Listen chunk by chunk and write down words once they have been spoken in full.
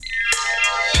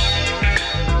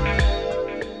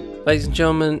Ladies and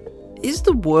gentlemen, is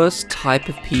the worst type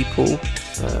of people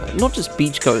not just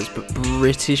beachgoers but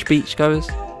British beachgoers?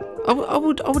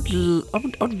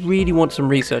 I'd really want some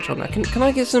research on that. Can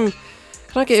I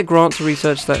get a grant to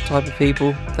research that type of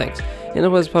people? Thanks. In other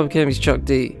words, Public Enemy's Chuck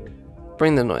D.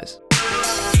 Bring the noise.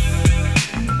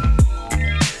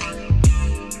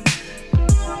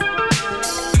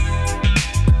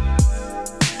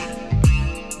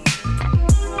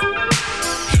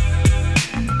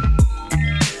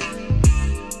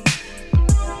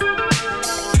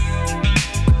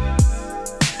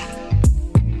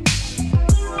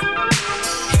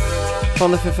 On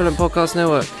the Fulfillment Podcast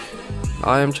Network,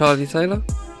 I am Charlie Taylor,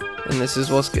 and this is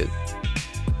What's Good.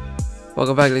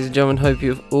 Welcome back, ladies and gentlemen. Hope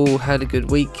you've all had a good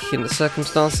week in the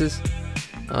circumstances.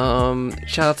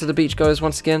 Shout out to the beachgoers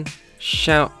once again.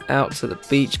 Shout out to the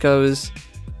beachgoers.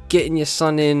 Getting your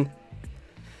sun in,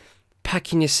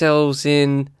 packing yourselves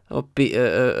in a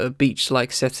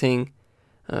beach-like setting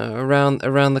around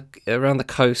the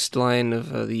coastline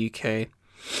of the UK.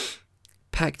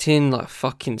 Packed in like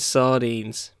fucking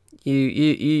sardines.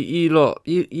 You lot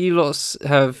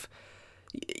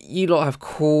have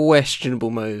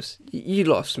questionable motives. You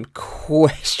lot have some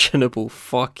questionable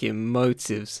fucking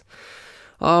motives.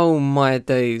 Oh my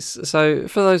days. So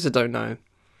for those that don't know,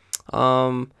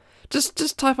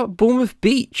 just type up Bournemouth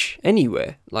Beach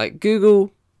anywhere. Like Google,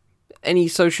 any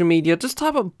social media, just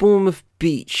type up Bournemouth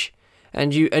Beach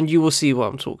and you will see what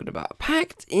I'm talking about.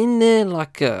 Packed in there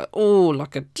like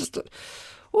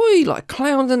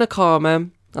clowns in a car,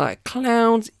 man. Like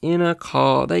clowns in a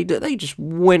car. They just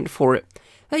went for it.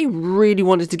 They really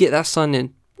wanted to get that sun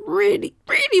in. Really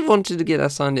wanted to get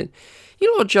that sun in.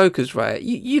 You lot are jokers, right?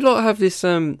 You lot have this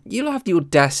you lot have the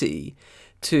audacity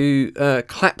to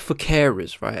clap for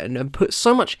carers, right? And put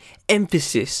so much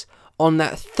emphasis on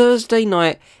that Thursday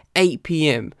night 8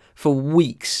 p.m. for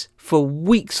weeks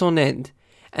on end.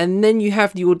 And then you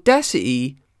have the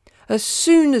audacity as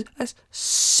soon as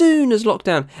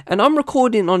lockdown, and I'm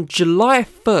recording on July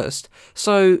 1st,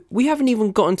 so we haven't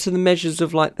even gotten to the measures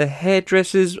of like the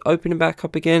hairdressers opening back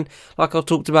up again, like I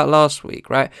talked about last week,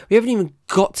 right? We haven't even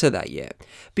got to that yet,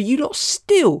 but you lot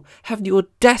still have the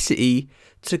audacity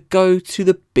to go to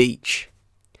the beach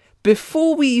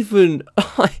before we even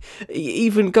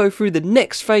go through the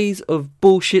next phase of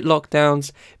bullshit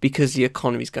lockdowns because the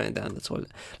economy's going down the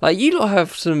toilet. Like, you lot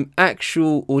have some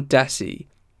actual audacity.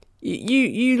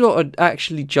 You lot are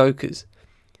actually jokers.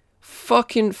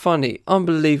 Fucking funny.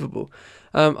 Unbelievable.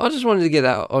 I just wanted to get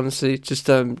that out, honestly. Just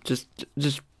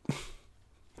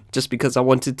because I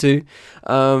wanted to.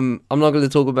 I'm not going to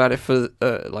talk about it for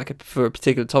a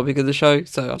particular topic of the show,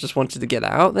 so I just wanted to get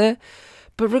that out there.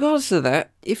 But regardless of that,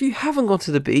 if you haven't gone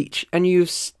to the beach and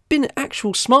you've been an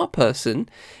actual smart person,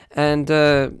 and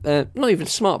not even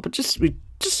smart, but just with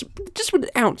an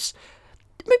ounce,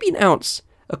 maybe an ounce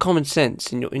of common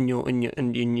sense in your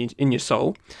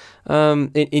soul,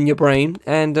 in your brain,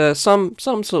 and some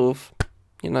sort of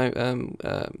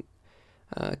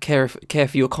care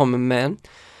for your common man.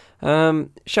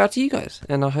 Shout out to you guys,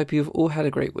 and I hope you've all had a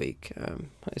great week.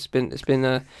 It's been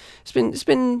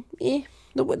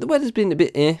the weather's been a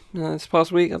bit this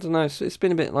past week. I don't know. It's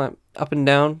been a bit like up and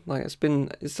down. Like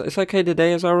it's okay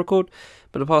today as I record,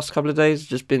 but the past couple of days it's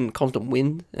just been constant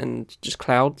wind and just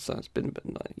clouds. So it's been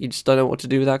you just don't know what to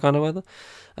do with that kind of weather.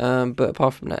 But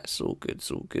apart from that, it's all good.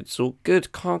 It's all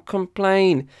good. Can't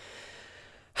complain.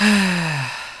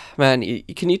 Man,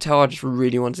 can you tell I just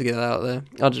really want to get that out there?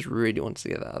 I just really want to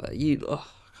get that out there.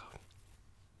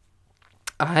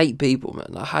 I hate people,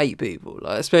 man. I hate people,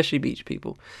 like especially beach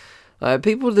people.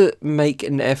 People that make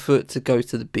an effort to go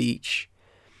to the beach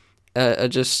are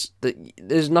just...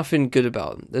 There's nothing good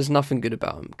about them. There's nothing good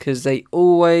about them. Because they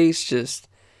always just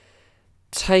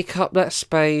take up that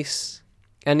space.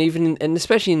 And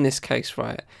especially in this case,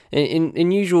 right?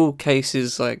 In usual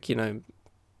cases, like, you know,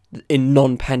 in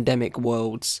non-pandemic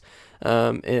worlds,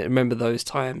 remember those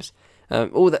times.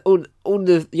 The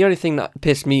only thing that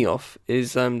pissed me off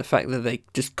is the fact that they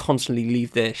just constantly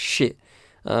leave their shit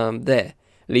there.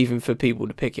 Leaving for people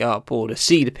to pick it up or to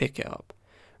see to pick it up,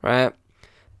 right?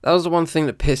 That was the one thing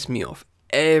that pissed me off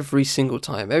every single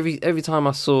time. Every time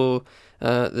I saw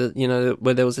where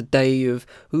there was a day of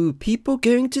people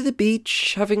going to the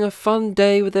beach, having a fun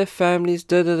day with their families,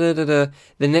 The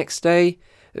next day,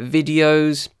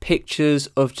 videos, pictures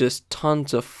of just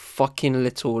tons of fucking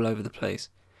litter all over the place.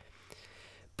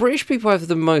 British people have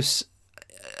the most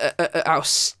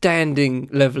outstanding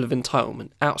level of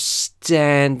entitlement.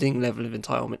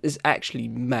 Is actually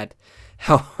mad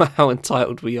how how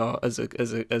entitled we are as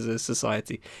a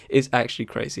society is actually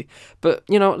crazy. But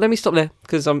let me stop there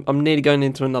because I'm nearly going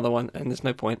into another one and there's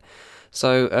no point.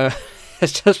 So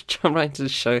let's just jump right into the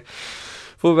show.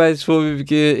 Before we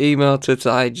begin, email, Twitter,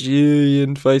 IG,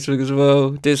 and Facebook as well,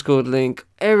 Discord link,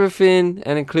 everything,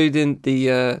 and including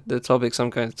the topics I'm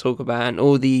going to talk about and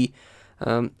all the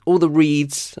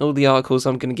reads, all the articles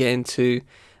I'm going to get into,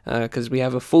 because we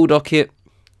have a full docket,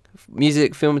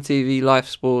 music, film and TV, life,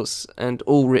 sports, and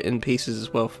all written pieces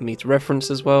as well for me to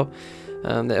reference as well.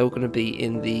 They're all going to be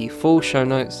in the full show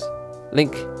notes,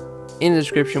 link in the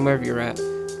description wherever you're at,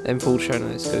 then full show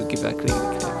notes, go give that a click.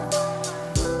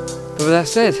 But with that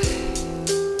said,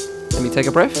 let me take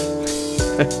a breath,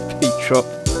 beat drop,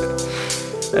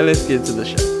 and let's get into the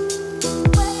show.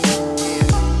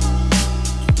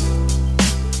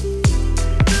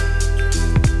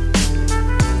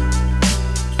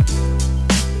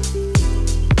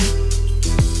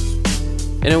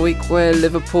 In a week where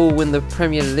Liverpool win the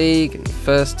Premier League and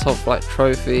first top flight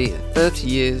trophy 30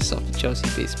 years after Chelsea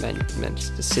beats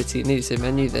Manchester City, nearly said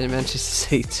Man U, then Manchester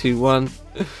City 2-1.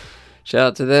 Shout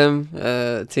out to them.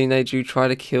 A teenager who tried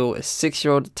to kill a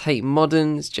 6-year-old Tate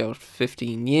Modern is jailed for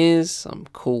 15 years. I'm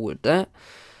cool with that.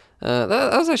 That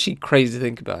was actually crazy to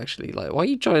think about, actually. Like, why are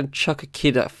you trying to chuck a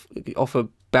kid off a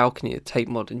balcony at Tate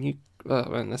Modern? He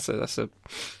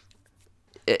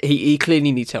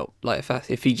clearly needs help. Like,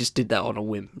 if he just did that on a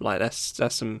whim, like that's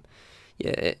some,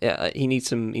 he needs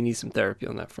some therapy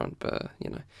on that front. But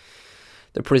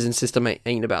the prison system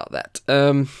ain't about that.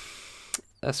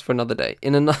 That's for another day.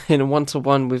 In a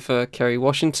 1-to-1 with Kerry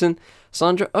Washington,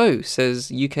 Sandra Oh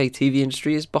says UK TV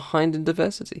industry is behind in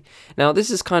diversity. Now,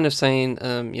 this is kind of saying,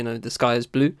 the sky is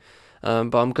blue,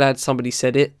 but I'm glad somebody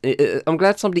said it. I'm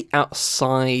glad somebody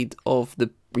outside of the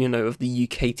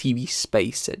UK TV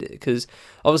space said it, because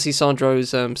obviously Sandra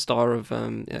Oh's star of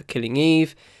Killing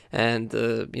Eve, and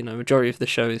the majority of the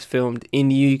show is filmed in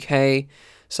the UK,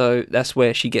 so that's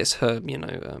where she gets her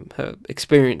her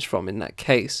experience from in that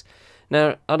case.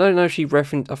 Now, I don't know if I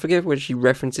forget whether she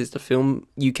references the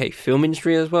UK film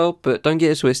industry as well, but don't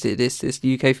get it twisted, it's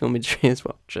the UK film industry as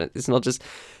well. It's not just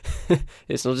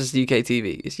UK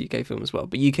TV, it's UK film as well,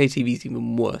 but UK TV is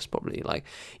even worse, probably. Like,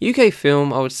 UK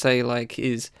film, I would say, like,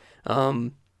 is,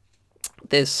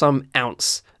 there's some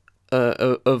ounce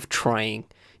of trying,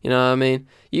 you know what I mean?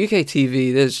 UK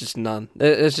TV, there's just none.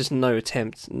 There's just no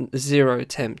attempt, zero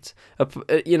attempt.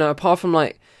 Apart from,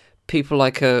 like, people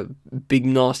like a Big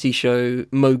Nasty Show,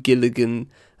 Mo Gilligan,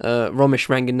 Ramesh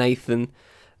Ranganathan.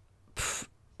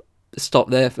 Stop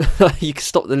there. You can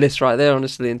stop the list right there,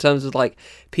 honestly, in terms of like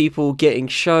people getting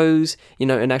shows,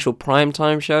 in actual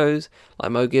primetime shows.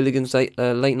 Like Mo Gilligan's late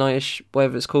night-ish,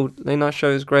 whatever it's called, late night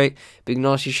show is great. Big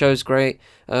Nasty Show is great.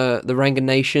 The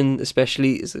Ranganation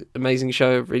especially is an amazing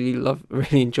show.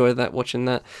 Really enjoyed that, watching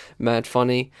that. Mad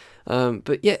funny.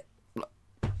 But yeah.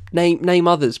 Name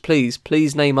others, please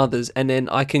name others, and then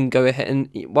I can go ahead and,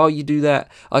 while you do that,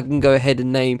 I can go ahead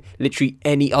and name literally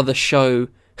any other show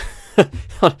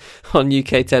on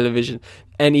UK television,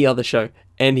 any other show,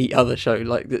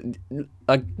 like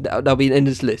that'll be an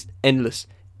endless list.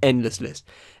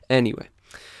 Anyway,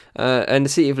 and the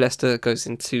city of Leicester goes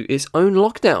into its own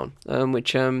lockdown,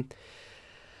 which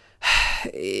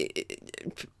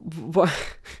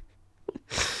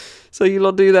So you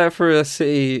lot do that for a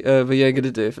city, but you ain't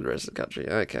gonna do it for the rest of the country.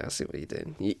 Okay, I see what you're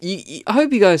doing. I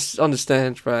hope you guys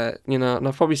understand, right? And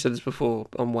I've probably said this before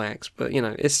on Wax, but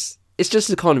it's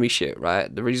just economy shit,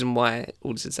 right? The reason why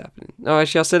all this is happening. No,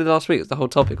 actually, I said it last week. It was the whole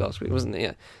topic last week, wasn't it?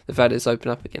 Yeah, the fact that it's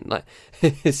opened up again, like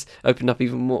it's opened up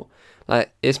even more.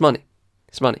 Like, it's money.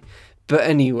 But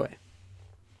anyway.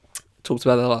 Talked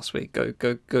about that last week. Go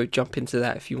jump into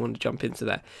that if you want to jump into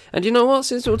that. And you know what?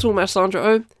 Since we're talking about Sandra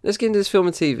Oh, let's get into this film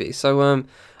and TV. So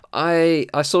I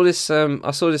saw this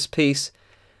piece.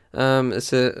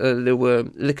 It's a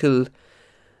little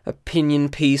opinion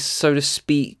piece, so to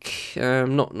speak.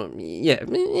 In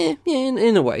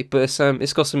a way, but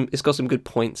it's got some good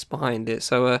points behind it.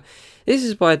 So this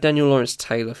is by Daniel Lawrence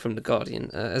Taylor from The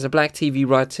Guardian. As a black TV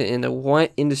writer in a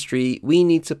white industry, we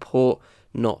need support,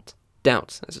 not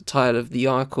doubt. That's the title of the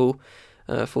article.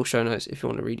 Full show notes if you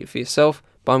want to read it for yourself,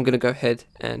 but I'm going to go ahead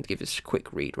and give this a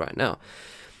quick read right now.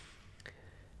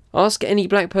 Ask any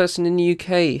black person in the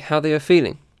UK how they are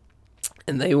feeling,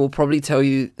 and they will probably tell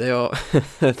you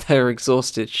they're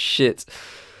exhausted. Shit.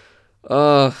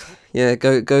 Yeah.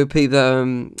 Go peep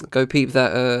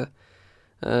that.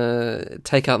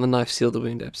 Take out the knife, seal the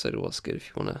wound episode of What's Good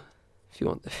if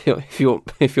you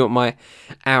want my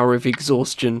hour of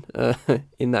exhaustion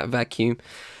in that vacuum.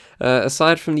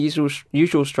 Aside from the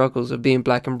usual struggles of being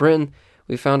black in Britain,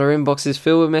 We found our inboxes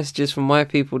filled with messages from white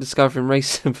people discovering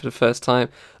racism for the first time,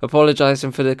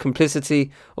 apologising for their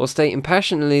complicity, or stating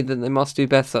passionately that they must do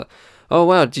better. Oh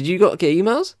wow, did you got get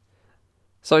emails?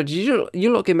 Sorry, did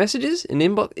you lot get messages in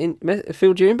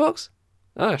filled your inbox?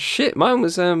 Oh shit, mine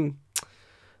was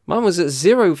at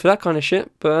 0 for that kind of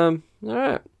shit. But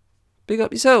alright, big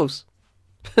up yourselves.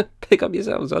 Pick up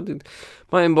yourselves. I did.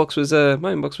 My inbox was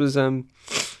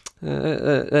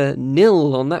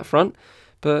nil on that front,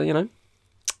 but you know,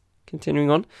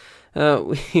 continuing on,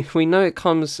 we know it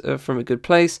comes from a good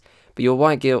place, but your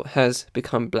white guilt has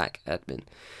become black admin.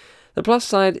 The plus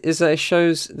side is that it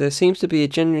shows there seems to be a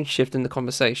genuine shift in the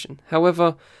conversation.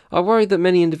 However, I worry that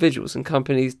many individuals and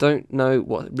companies don't know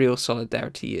what real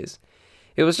solidarity is.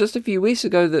 It was just a few weeks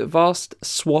ago that vast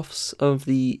swaths of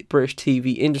the British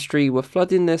TV industry were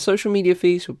flooding their social media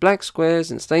feeds with black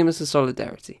squares and statements of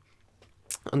solidarity.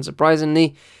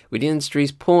 Unsurprisingly, with the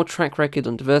industry's poor track record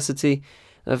on diversity,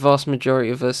 a vast majority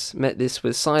of us met this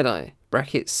with side-eye,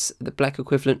 brackets, the black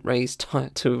equivalent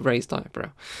to a raised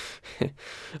eyebrow,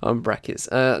 on brackets,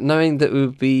 knowing that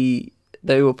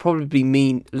they will probably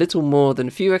mean little more than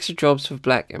a few extra jobs for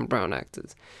black and brown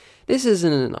actors. This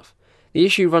isn't enough. The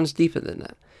issue runs deeper than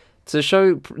that. To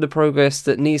show the progress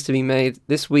that needs to be made,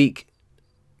 this week,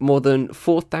 more than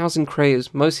 4,000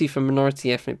 creators, mostly from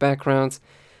minority ethnic backgrounds,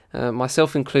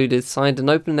 myself included, signed an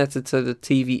open letter to the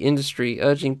TV industry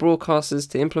urging broadcasters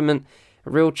to implement a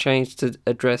real change to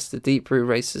address the deep-rooted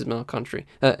racism in our country,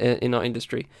 in our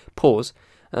industry. Pause.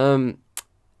 I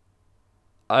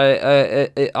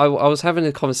was having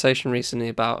a conversation recently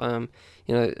about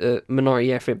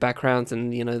minority ethnic backgrounds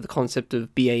and the concept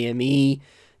of BAME,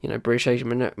 British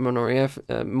Asian minority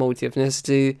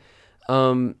multi-ethnicity,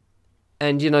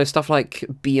 and stuff like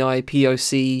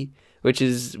BIPOC,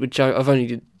 which I've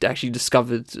only actually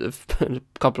discovered a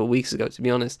couple of weeks ago, to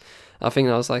be honest. I think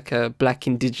that was like black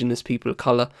indigenous people of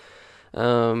colour,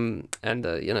 and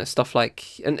stuff like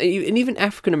and even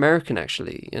African American,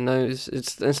 actually,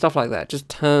 it's and stuff like that, just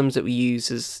terms that we use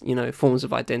as forms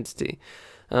of identity.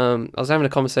 I was having a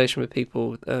conversation with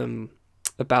people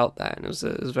about that, and it was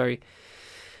a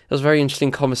very interesting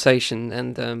conversation,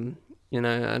 and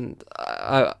and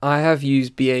I have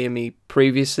used BAME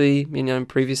previously, in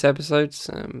previous episodes,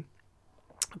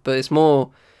 but it's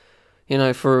more,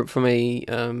 from a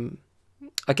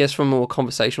I guess from a more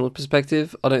conversational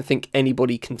perspective, I don't think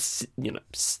anybody can,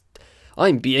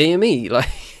 I'm BAME, like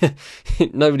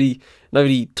nobody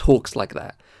talks like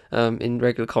that in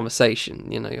regular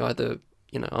conversation. Either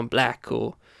I'm black,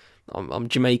 or I'm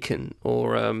Jamaican,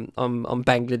 or I'm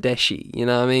Bangladeshi. You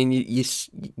know what I mean?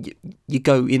 You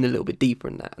go in a little bit deeper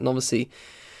in that, and obviously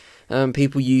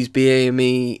people use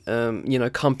BAME.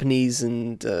 Companies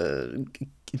and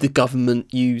the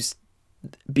government use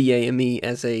BAME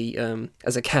as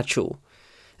a catch-all,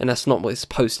 and that's not what it's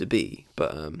supposed to be.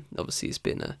 But obviously it's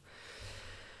been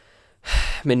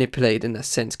manipulated in that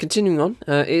sense. Continuing on,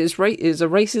 it is a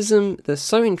racism that's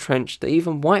so entrenched that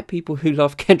even white people who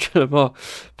love Kendrick Lamar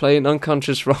play an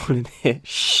unconscious role in it.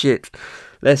 Shit,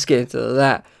 let's get into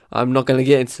that. I'm not going to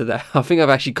get into that. I think I've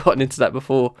actually gotten into that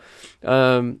before.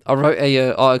 I wrote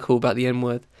a article about the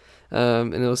N-word,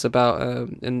 and it was about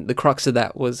and the crux of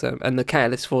that was and the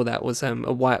catalyst for that was a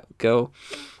white girl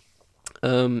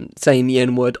saying the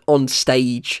N-word on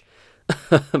stage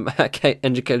at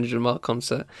Kendrick Lamar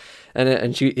concert,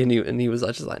 and he was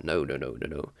just like no,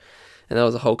 and there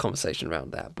was a whole conversation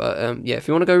around that. But if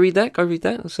you want to go read that,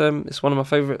 it's one of my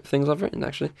favourite things I've written,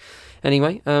 actually.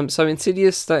 Anyway, so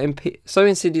insidious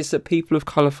that people of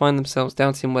colour find themselves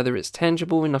doubting whether it's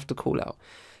tangible enough to call out.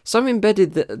 So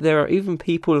embedded that there are even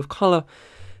people of colour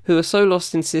who are so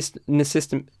lost in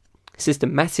systematic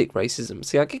racism.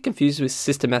 See, I get confused with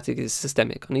systematic and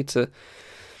systemic. I need to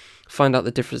find out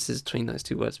the differences between those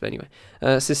two words. But anyway,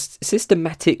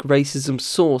 systematic racism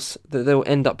source that they'll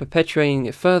end up perpetuating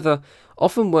it further,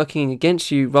 often working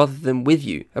against you rather than with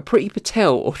you. A Priti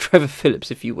Patel or Trevor Phillips,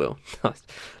 if you will.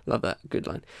 Love that. Good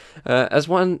line. As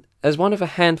one of a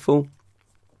handful,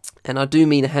 and I do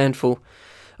mean a handful,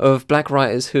 of black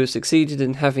writers who have succeeded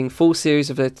in having full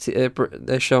series of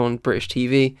their show on British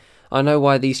TV, I know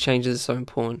why these changes are so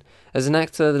important. As an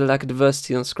actor, the lack of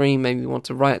diversity on screen made me want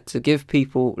to write to give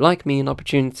people like me an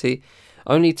opportunity,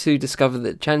 only to discover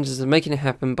that challenges of making it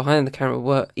happen behind the camera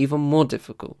were even more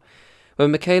difficult.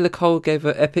 When Michaela Cole gave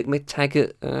her Epic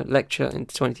McTaggart lecture in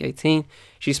 2018,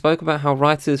 she spoke about how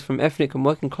writers from ethnic and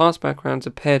working class backgrounds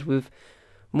are paired with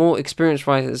more experienced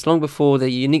writers long before their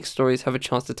unique stories have a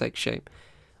chance to take shape.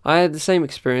 I had the same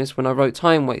experience when I wrote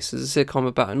Time Wasters, a sitcom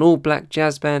about an all-black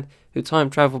jazz band who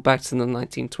time-travelled back to the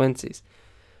 1920s.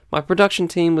 My production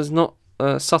team was not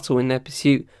subtle in their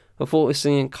pursuit for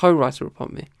forcing a co-writer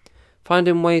upon me,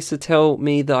 finding ways to tell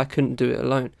me that I couldn't do it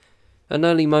alone. An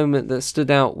early moment that stood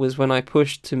out was when I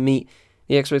pushed to meet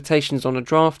the expectations on a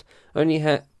draft, only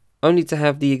to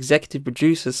have the executive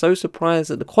producer so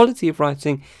surprised at the quality of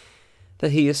writing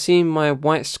that he assumed my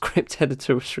white script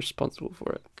editor was responsible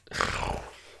for it.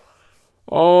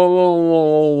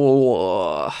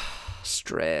 Oh,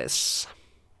 stress.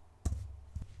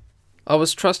 I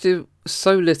was trusted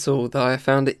so little that I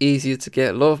found it easier to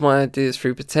get a lot of my ideas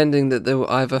through pretending that they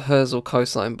were either hers or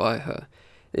co-signed by her.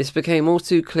 This became all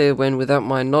too clear when, without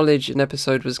my knowledge, an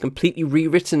episode was completely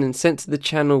rewritten and sent to the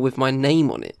channel with my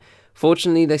name on it.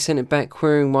 Fortunately, they sent it back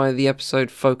querying why the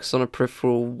episode focused on a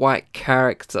peripheral white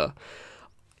character.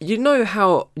 Do you know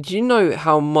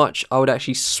how much I would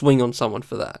actually swing on someone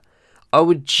for that? I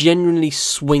would genuinely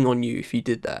swing on you if you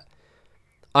did that.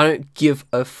 I don't give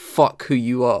a fuck who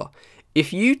you are.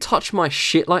 If you touch my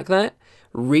shit like that,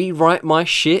 rewrite my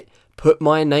shit, put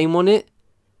my name on it,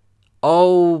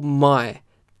 oh my.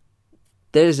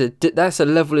 That's a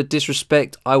level of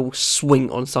disrespect I will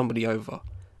swing on somebody over.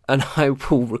 And I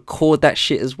will record that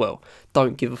shit as well.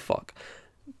 Don't give a fuck.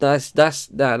 We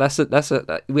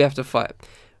have to fight.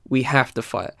 We have to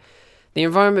fight. The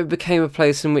environment became a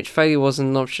place in which failure wasn't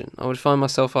an option. I would find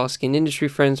myself asking industry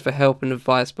friends for help and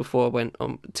advice before I went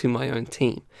on to my own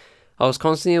team. I was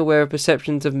constantly aware of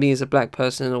perceptions of me as a black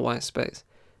person in a white space,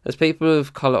 as people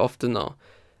of colour often are.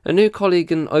 A new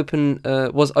colleague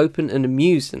was open and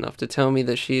amused enough to tell me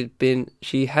that she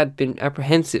had been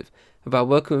apprehensive about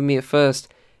working with me at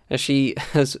first, as she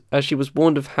was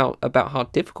warned about how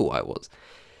difficult I was.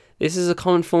 This is a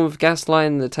common form of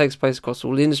gaslighting that takes place across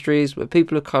all industries, where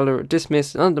people of colour are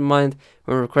dismissed and undermined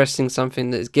when requesting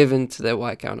something that is given to their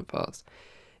white counterparts.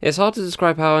 It's hard to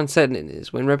describe how unsettling it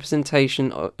is when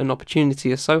representation and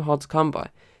opportunity are so hard to come by,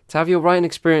 to have your writing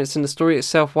experience and the story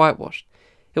itself whitewashed.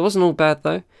 It wasn't all bad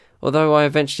though. Although I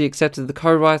eventually accepted the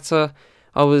co-writer,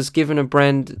 I was given a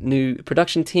brand new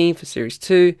production team for Series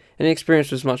 2, and the experience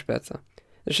was much better.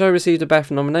 The show received a BAFTA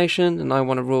nomination, and I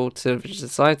won a Royal Television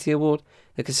Society Award.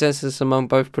 The consensus among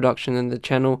both production and the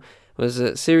channel was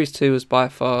that Series 2 was by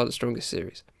far the strongest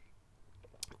series.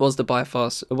 Was the far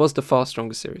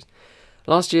strongest series.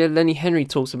 Last year, Lenny Henry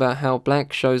talks about how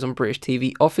black shows on British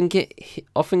TV often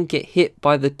get hit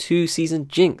by the 2-season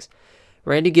jinx,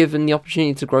 rarely given the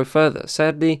opportunity to grow further.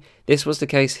 Sadly, this was the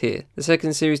case here. The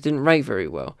second series didn't rate very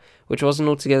well, which wasn't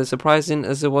altogether surprising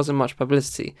as there wasn't much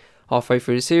publicity. Halfway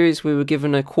through the series, we were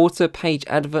given a quarter-page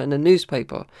advert in a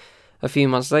newspaper. A few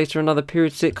months later, another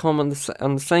period sitcom on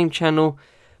the same channel,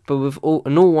 but with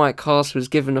an all-white cast, was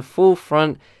given a full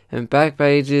front and back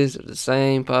pages of the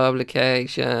same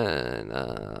publication.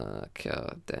 Oh,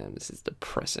 god damn, this is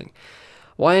depressing.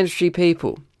 Why, industry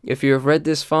people, if you have read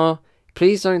this far,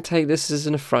 please don't take this as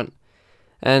an affront.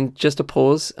 And just a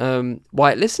pause,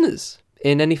 white listeners,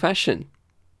 in any fashion,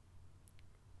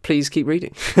 please keep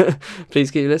reading. Please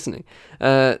keep listening.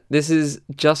 This is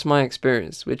just my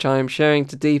experience, which I am sharing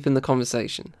to deepen the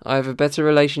conversation. I have a better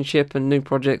relationship and new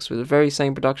projects with the very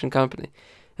same production company,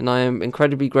 and I am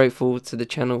incredibly grateful to the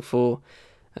channel for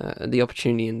the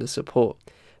opportunity and the support.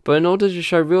 But in order to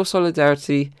show real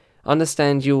solidarity,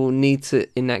 understand you will need to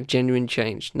enact genuine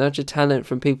change. Nurture talent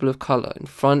from people of colour in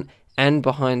front and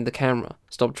behind the camera.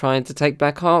 Stop trying to take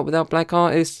back art without black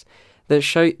artists.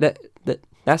 That's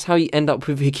how you end up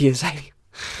with Iggy Azalea.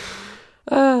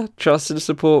 Trust and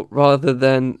support rather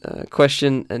than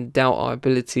question and doubt our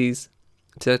abilities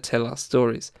to tell our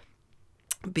stories.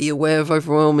 Be aware of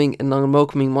overwhelming and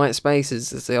unwelcoming white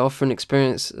spaces as they are often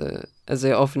experienced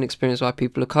by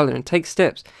people of colour, and take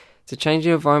steps to change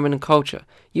your environment and culture.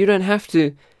 You don't have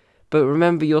to, but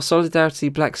remember your solidarity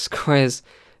black squares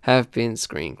have been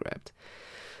screen grabbed.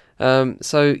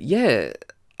 So yeah,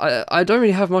 I don't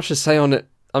really have much to say on it.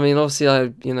 I mean, obviously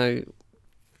I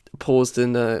paused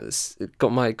and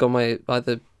got my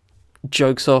either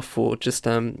jokes off or just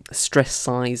stress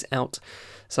size out.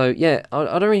 So yeah,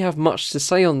 I don't really have much to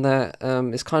say on that.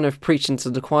 It's kind of preaching to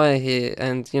the choir here,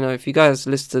 and if you guys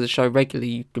listen to the show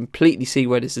regularly, you completely see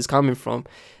where this is coming from,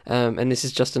 and this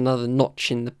is just another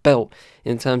notch in the belt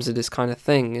in terms of this kind of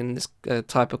thing and this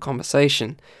type of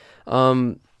conversation.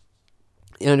 The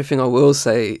only thing I will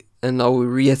say, and I will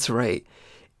reiterate,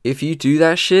 if you do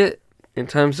that shit in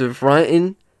terms of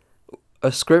writing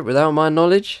a script without my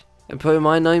knowledge and putting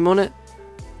my name on it,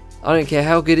 I don't care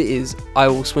how good it is, I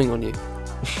will swing on you.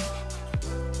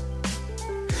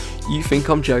 You think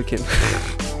I'm joking?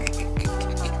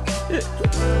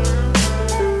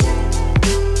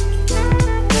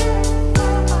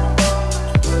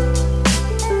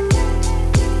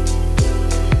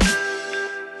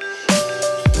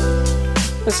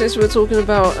 since we're talking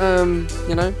about,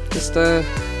 just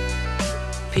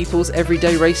people's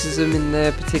everyday racism in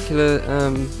their particular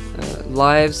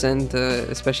lives and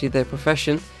especially their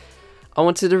profession, I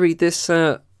wanted to read this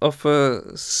off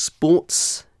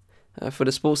sports for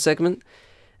the sports segment.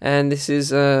 And this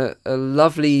is a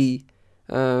lovely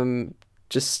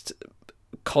just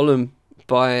column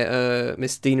by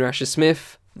Miss Dina Asher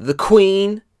Smith. The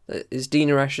Queen is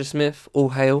Dina Asher Smith. All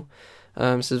hail.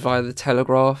 This is via The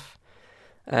Telegraph.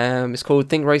 It's called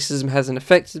Think Racism Hasn't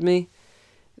Affected Me.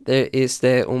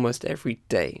 There almost every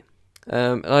day.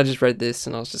 And I just read this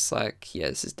and I was just like, yeah,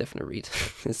 this is definitely a read.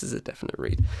 This is a definite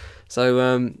read.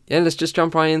 So, let's just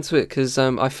jump right into it, because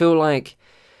I feel like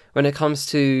when it comes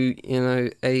to,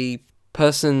 a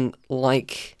person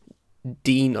like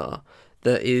Dina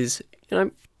that is,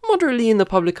 moderately in the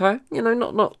public eye,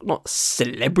 not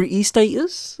celebrity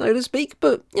status, so to speak,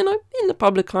 but, in the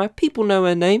public eye, people know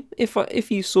her name.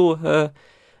 If you saw her,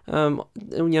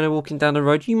 walking down the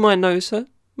road, you might notice her,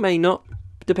 may not,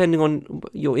 depending on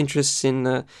your interests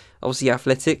in, obviously,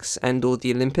 athletics and or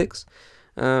the Olympics.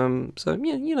 I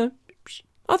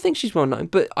think she's well known,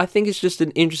 but I think it's just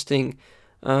an interesting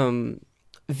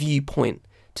viewpoint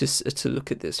to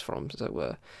look at this from.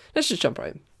 So let's just jump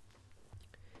right in.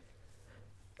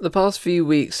 The past few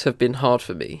weeks have been hard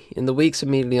for me. In the weeks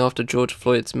immediately after George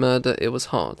Floyd's murder, it was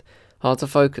hard. Hard to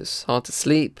focus, hard to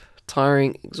sleep,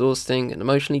 tiring, exhausting, and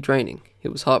emotionally draining. It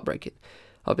was heartbreaking.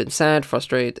 I've been sad,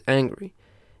 frustrated, angry.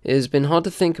 It has been hard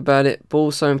to think about it, but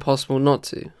also impossible not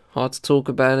to. Hard to talk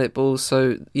about it, but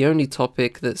also the only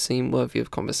topic that seemed worthy of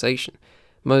conversation.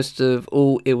 Most of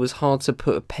all, it was hard to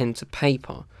put a pen to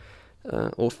paper,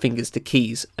 or fingers to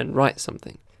keys, and write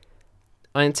something.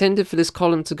 I intended for this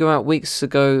column to go out weeks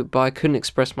ago, but I couldn't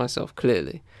express myself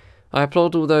clearly. I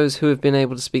applaud all those who have been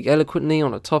able to speak eloquently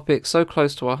on a topic so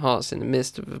close to our hearts in the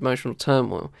midst of emotional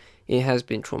turmoil. It has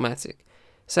been traumatic.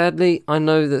 Sadly, I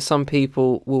know that some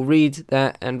people will read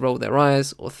that and roll their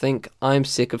eyes, or think I'm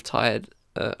sick of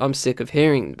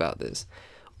hearing about this,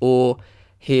 or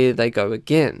here they go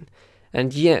again.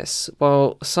 And yes,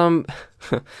 while some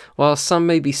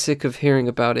may be sick of hearing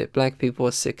about it, black people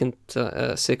are sick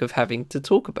of having to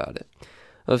talk about it,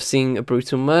 of seeing a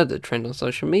brutal murder trend on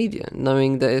social media,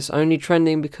 knowing that it's only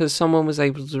trending because someone was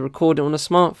able to record it on a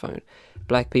smartphone.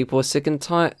 Black people are sick and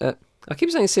tired. I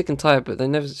keep saying sick and tired, but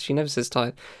she never says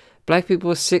tired. Black people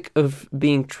are sick of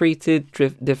being treated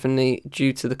differently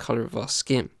due to the colour of our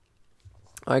skin.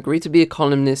 I agree to be a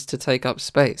columnist to take up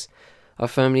space. I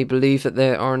firmly believe that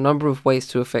there are a number of ways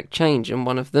to affect change, and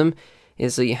one of them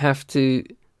is that you have to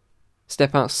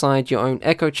step outside your own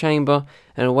echo chamber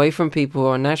and away from people who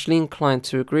are naturally inclined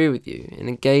to agree with you, and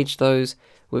engage those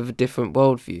with a different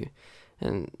worldview.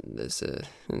 And The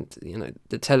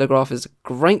Telegraph is a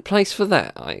great place for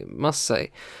that, I must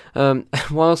say.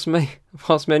 Whilst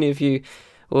many of you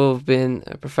will have been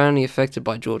profoundly affected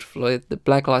by George Floyd, the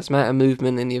Black Lives Matter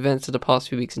movement, and the events of the past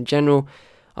few weeks in general,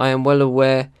 I am well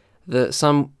aware that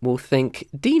some will think,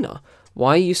 Dina,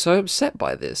 why are you so upset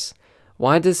by this?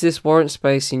 Why does this warrant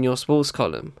space in your sports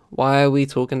column? Why are we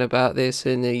talking about this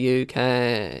in the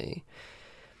UK?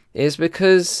 It's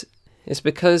because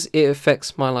it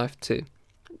affects my life too.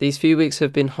 These few weeks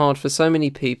have been hard for so many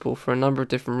people for a number of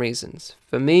different reasons.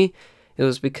 For me, it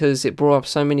was because it brought up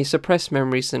so many suppressed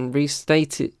memories and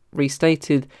restated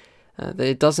that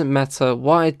it doesn't matter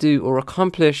what I do or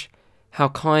accomplish, how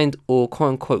kind or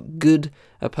quote-unquote good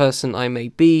a person I may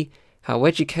be, how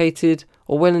educated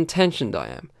or well-intentioned I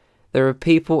am. There are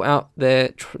people out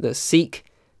there that seek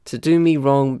to do me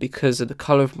wrong because of the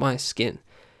colour of my skin.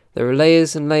 There are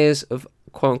layers and layers of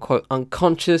quote-unquote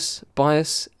unconscious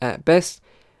bias at best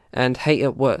and hate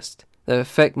at worst that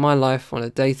affect my life on a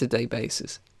day-to-day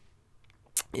basis.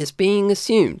 It's being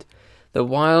assumed that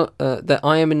that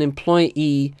I am an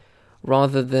employee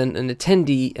rather than an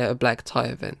attendee at a black tie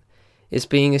event. It's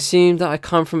being assumed that I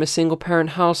come from a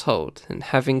single-parent household, and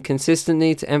having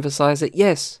consistently to emphasize that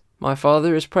yes, my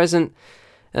father is present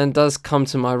and does come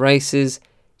to my races,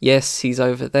 yes, he's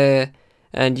over there,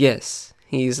 and yes,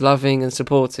 he's loving and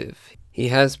supportive. He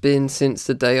has been since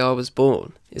the day I was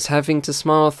born. It's having to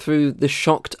smile through the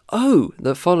shocked "oh"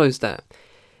 that follows that.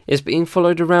 It's being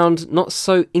followed around not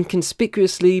so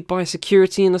inconspicuously by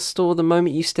security in a store the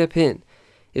moment you step in.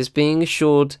 It's being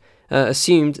assumed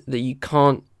that you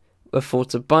can't afford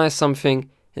to buy something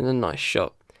in a nice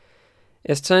shop.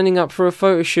 It's turning up for a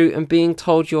photo shoot and being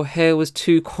told your hair was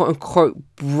too quote-unquote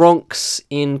Bronx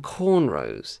in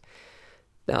cornrows.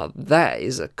 Now that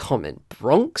is a comment.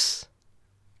 Bronx?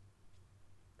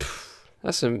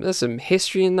 That's some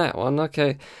history in that one.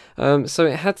 Okay, so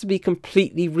it had to be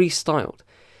completely restyled.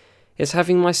 It's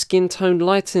having my skin tone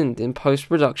lightened in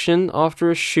post-production after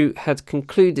a shoot had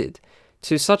concluded,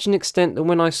 to such an extent that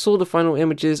when I saw the final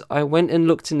images, I went and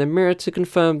looked in the mirror to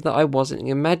confirm that I wasn't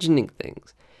imagining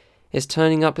things. It's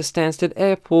turning up at Stansted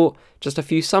Airport just a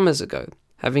few summers ago,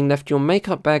 having left your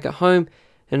makeup bag at home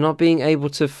and not being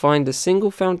able to find a single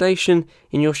foundation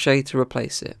in your shade to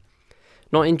replace it.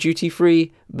 Not in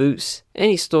duty-free, Boots,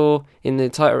 any store in the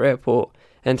entire airport,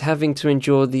 and having to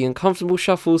endure the uncomfortable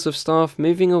shuffles of staff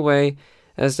moving away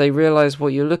as they realise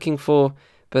what you're looking for,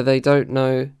 but they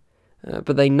know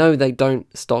they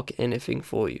don't stock anything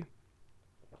for you.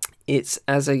 It's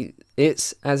as a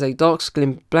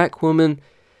dark-skinned black woman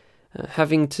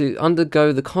having to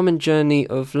undergo the common journey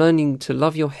of learning to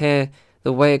love your hair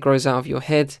the way it grows out of your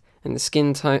head, and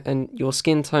your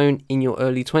skin tone in your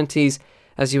early 20s,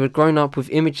 as you had grown up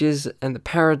with images and the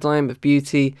paradigm of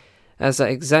beauty as the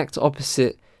exact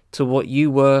opposite to what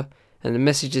you were, and the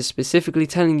messages specifically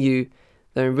telling you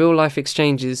that in real life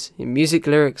exchanges, in music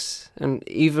lyrics, and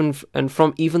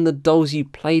from even the dolls you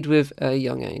played with at a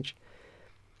young age.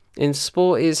 In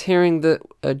sport is hearing that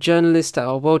a journalist at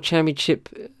our World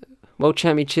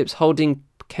Championships holding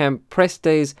Camp press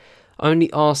days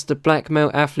only asked the black male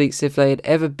athletes if they had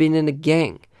ever been in a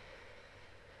gang,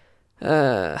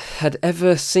 had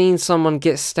ever seen someone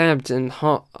get stabbed, and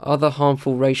other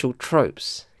harmful racial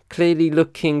tropes, clearly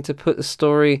looking to put the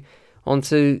story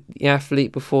onto the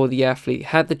athlete before the athlete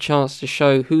had the chance to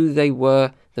show who they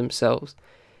were themselves.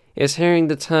 It's hearing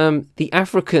the term "the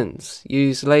Africans"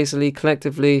 used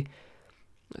collectively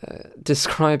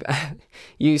describe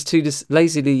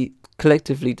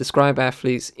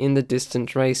athletes in the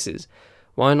distant races.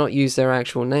 Why not use their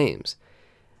actual names?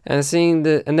 And seeing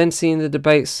the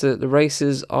debates that the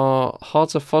races are hard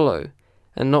to follow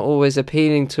and not always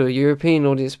appealing to a European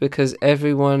audience because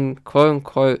everyone, quote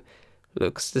unquote,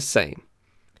 looks the same.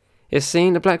 It's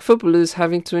seeing the black footballers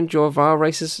having to endure vile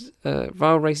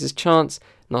racist chants,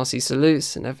 Nazi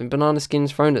salutes, and having banana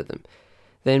skins thrown at them,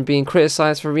 then being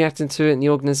criticised for reacting to it, and the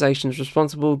organisations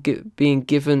responsible being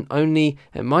given only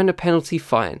a minor penalty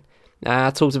fine. I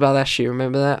talked about that shit.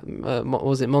 Remember that?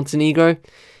 Was it Montenegro?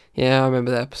 Yeah, I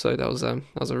remember that episode. That was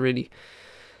a really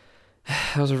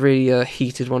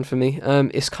heated one for me.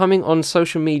 It's coming on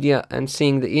social media and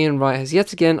seeing that Ian Wright has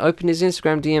yet again opened his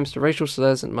Instagram DMs to racial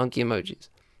slurs and monkey emojis.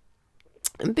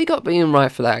 And big up Ian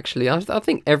Wright for that. Actually, I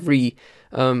think every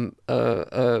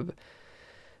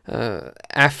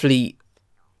athlete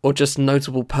or just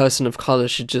notable person of colour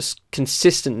should just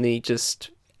consistently just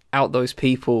out those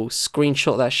people,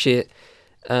 screenshot that shit.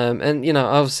 And, you know,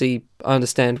 obviously I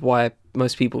understand why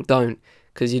most people don't,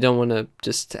 because you don't want to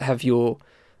just have your,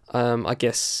 I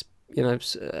guess, see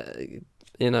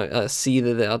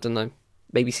that, I don't know,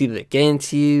 maybe see that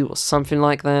against you or something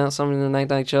like that, something of that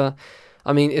nature.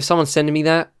 I mean, if someone's sending me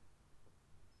that,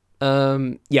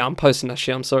 I'm posting that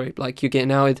shit. I'm sorry, like, you're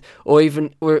getting outed, or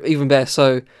even better,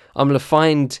 so I'm gonna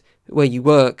find where you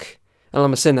work and I'm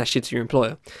gonna send that shit to your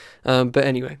employer. But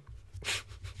anyway,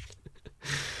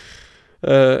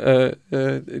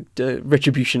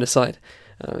 retribution aside,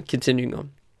 continuing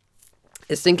on,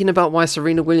 it's thinking about why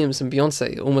Serena Williams and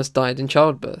Beyonce almost died in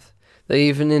childbirth. That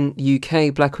even in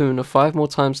UK, black women are 5 more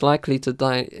times likely to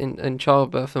die in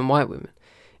childbirth than white women.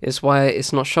 It's why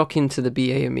it's not shocking to the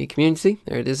BAME community,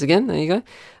 there it is again, there you go,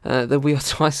 that we are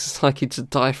twice as likely to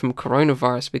die from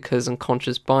coronavirus because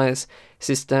unconscious bias,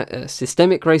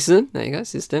 systemic racism, there you go,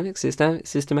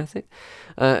 systematic,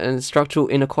 and structural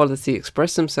inequality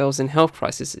express themselves in health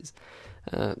crises.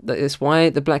 That is why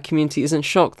the black community isn't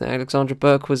shocked that Alexandra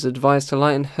Burke was advised to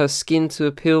lighten her skin to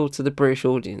appeal to the British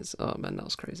audience. Oh man, that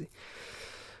was crazy.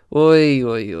 Oi,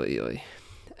 oi, oi, oi.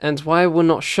 And why we're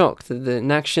not shocked that the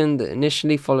inaction that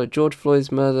initially followed George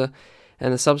Floyd's murder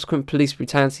and the subsequent police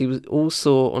brutality was all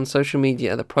saw on social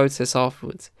media at the protests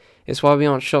afterwards. It's why we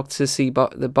aren't shocked to see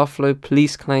the Buffalo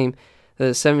police claim that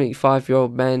a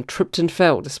 75-year-old man tripped and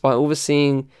fell despite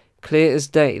overseeing clear as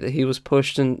day that he was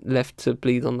pushed and left to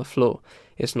bleed on the floor.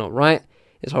 It's not right,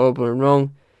 it's horrible and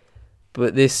wrong,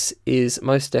 but this is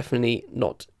most definitely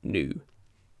not new.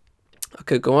 I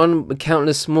could go on with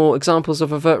countless more examples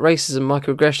of overt racism and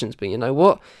microaggressions, but you know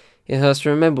what? It hurts to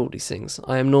remember all these things.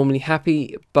 I am normally a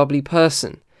happy, bubbly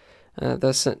person.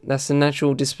 That's a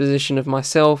natural disposition of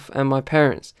myself and my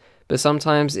parents, but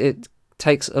sometimes it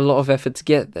takes a lot of effort to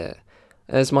get there.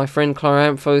 As my friend Clara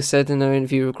Ampho said in her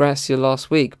interview with Grazia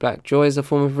last week, black joy is a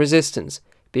form of resistance.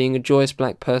 Being a joyous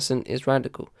black person is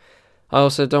radical. I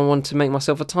also don't want to make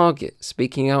myself a target.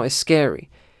 Speaking out is scary.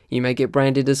 You may get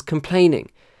branded as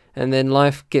complaining, and then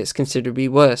life gets considerably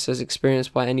worse, as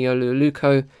experienced by Eniolu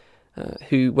Oluko,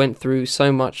 who went through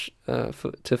so much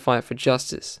to fight for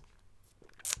justice.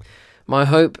 My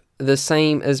hope, the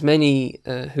same as many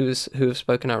who have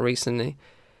spoken out recently,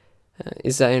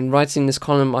 is that in writing this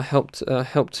column I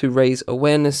helped to raise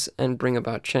awareness and bring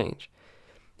about change.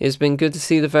 It's been good to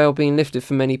see the veil being lifted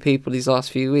for many people these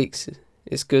last few weeks.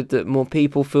 It's good that more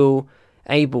people feel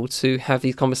able to have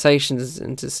these conversations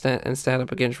and to stand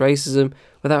up against racism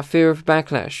without fear of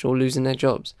backlash or losing their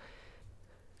jobs.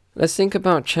 Let's think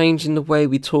about changing the way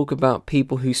we talk about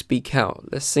people who speak out.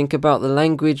 Let's think about the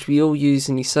language we all use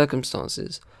in these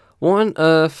circumstances. What on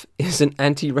earth is an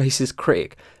anti-racist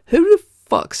critic? Who the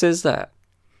fuck says that?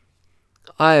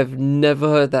 I have never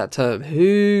heard that term.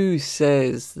 Who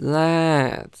says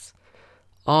that?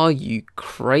 Are you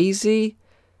crazy?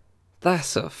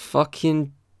 That's a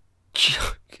fucking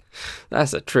joke.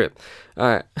 That's a trip.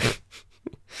 Alright.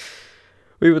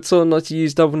 We were taught not to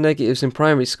use double negatives in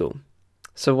primary school.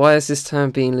 So why is this term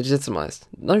being legitimized?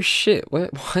 No shit. Why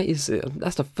is it?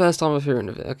 That's the first time I've heard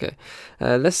of it. Okay.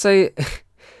 Let's say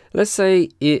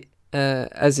it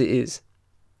as it is.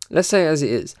 Let's say it as it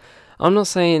is. I'm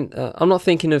not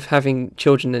thinking of having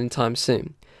children anytime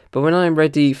soon. But when I'm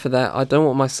ready for that, I don't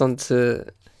want my son to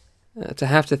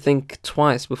have to think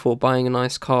twice before buying a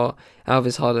nice car out of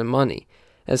his hard-earned money,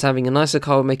 as having a nicer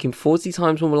car would make him 40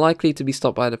 times more likely to be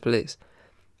stopped by the police.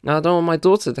 Now, I don't want my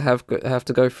daughter to have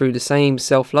to go through the same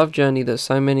self-love journey that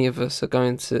so many of us are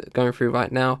going through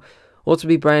right now, or to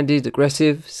be branded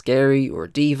aggressive, scary, or a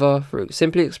diva for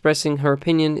simply expressing her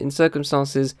opinion in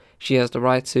circumstances she has the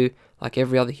right to, like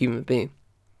every other human being.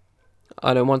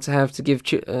 I don't want to have to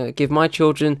give my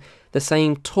children the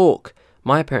same talk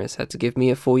my parents had to give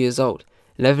me at 4 years old.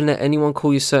 Never let anyone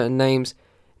call you certain names.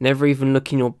 Never even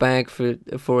look in your bag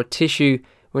for a tissue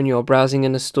when you are browsing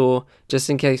in a store, just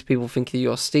in case people think that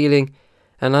you are stealing.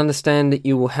 And understand that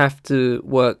you will have to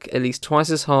work at least twice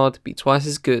as hard, be twice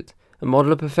as good, a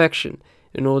model of perfection,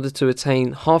 in order to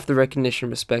attain half the recognition,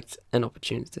 respect, and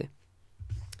opportunity.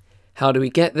 How do we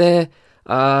get there?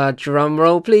 Drum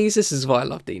roll, please. This is why I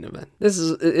love Dina, man.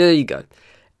 There you go.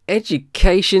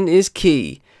 Education is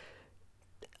key.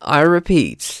 I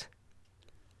repeat,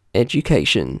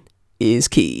 education is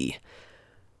key.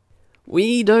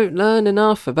 We don't learn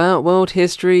enough about world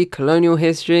history, colonial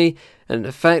history, and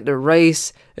the fact that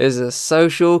race is a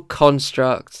social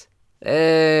construct.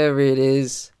 There it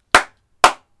is.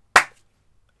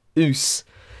 Oos.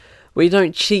 We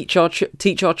don't teach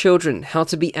our children how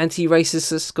to be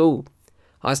anti-racist at school.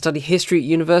 I studied history at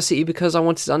university because I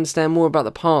wanted to understand more about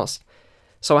the past,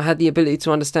 so I had the ability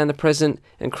to understand the present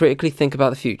and critically think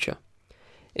about the future.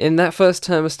 In that first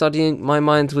term of studying, my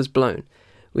mind was blown.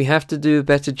 We have to do a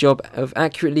better job of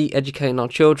accurately educating our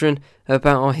children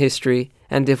about our history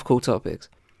and difficult topics.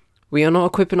 We are not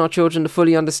equipping our children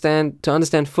to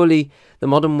understand fully the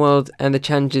modern world and the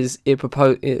challenges it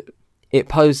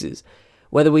poses.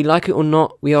 Whether we like it or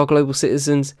not, we are global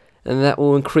citizens, and that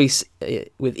will increase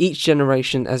with each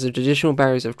generation as the traditional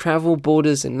barriers of travel,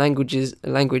 borders, and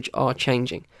language are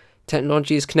changing.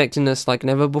 Technology is connecting us like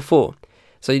never before,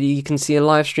 so you can see a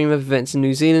live stream of events in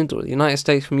New Zealand or the United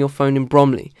States from your phone in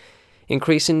Bromley.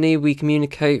 Increasingly, we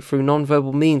communicate through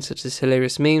non-verbal means such as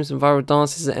hilarious memes and viral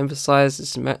dances that emphasize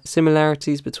the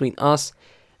similarities between us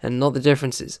and not the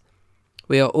differences.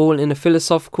 We are all in a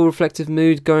philosophical, reflective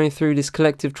mood going through this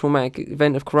collective traumatic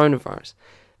event of coronavirus.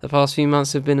 The past few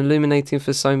months have been illuminating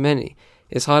for so many.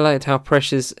 It's highlighted how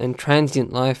precious and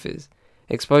transient life is,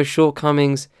 exposed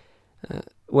shortcomings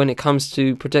when it comes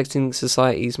to protecting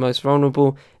society's most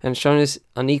vulnerable, and shown us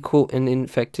unequal and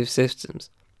ineffective systems.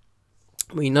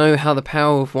 We know how the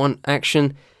power of one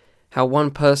action, how one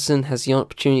person has the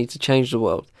opportunity to change the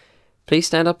world. Please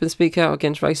stand up and speak out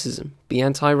against racism. Be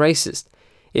anti-racist.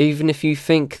 Even if you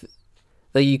think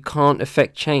that you can't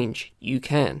affect change, you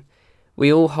can.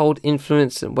 We all hold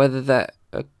influence, and whether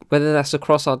that's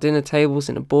across our dinner tables,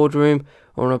 in a boardroom,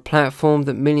 or on a platform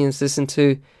that millions listen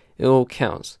to, it all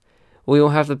counts. We all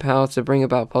have the power to bring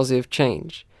about positive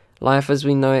change. Life as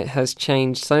we know it has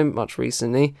changed so much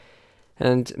recently,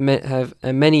 and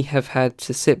many have had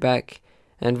to sit back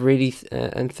and really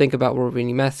and think about what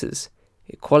really matters.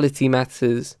 Equality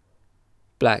matters.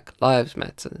 Black lives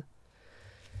matter.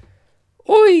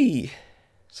 Oi!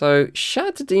 So shout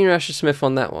out to Dean Rasher Smith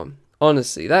on that one.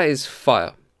 Honestly, that is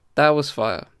fire. That was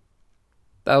fire.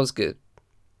 That was good.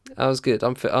 That was good.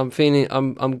 I'm feeling.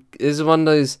 This is one of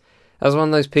those. That was one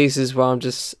of those pieces where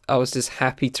I was just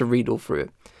happy to read all through it.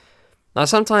 Now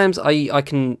sometimes I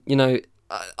can,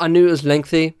 I knew it was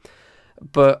lengthy,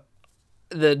 but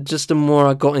the more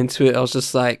I got into it, I was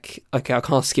just like, okay, I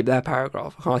can't skip that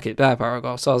paragraph.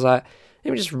 So I was like,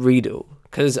 let me just read it all,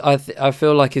 because I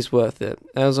feel like it's worth it.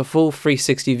 There was a full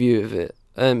 360 view of it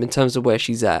in terms of where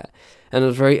she's at, and it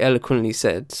was very eloquently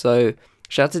said. So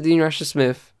shout out to Dean Rasher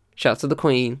Smith, shout out to the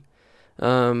Queen,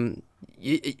 and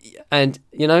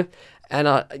you know, and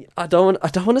I don't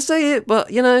want to say it,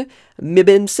 but you know, me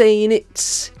been saying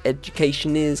it.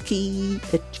 Education is key.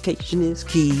 Education is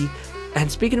key. And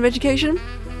speaking of education,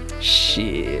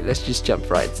 shit, let's just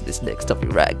jump right into this next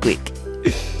topic right quick.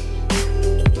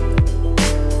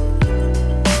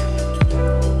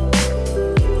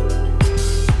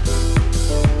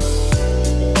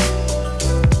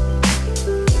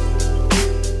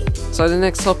 So the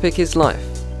next topic is life.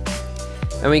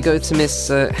 And we go to Miss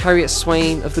Harriet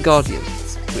Swain of The Guardian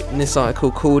in this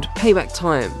article called Payback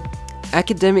Time.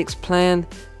 Academics plan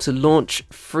to launch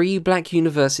free black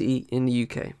university in the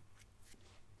UK.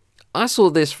 I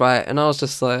saw this, right, and I was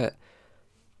just like,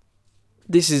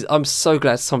 I'm so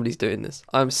glad somebody's doing this.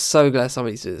 I'm so glad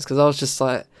somebody's doing this, because I was just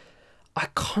like, I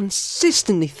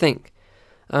consistently think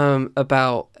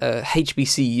about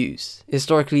HBCUs,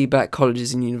 historically black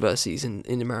colleges and universities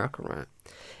in America, right?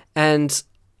 And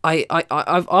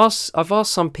I've asked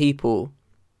some people,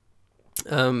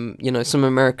 you know, some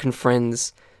American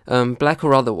friends, black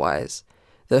or otherwise,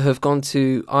 that have gone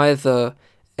to either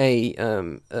a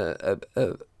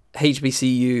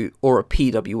HBCU or a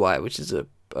PWI, which is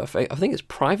I think it's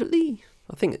privately.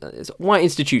 I think it's white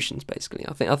institutions, basically.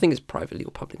 I think it's privately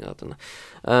or publicly. I don't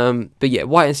know. But yeah,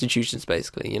 white institutions,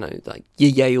 basically. You know, like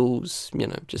your Yales. You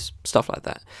know, just stuff like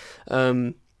that.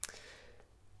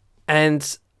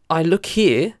 And I look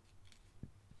here,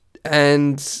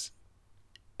 and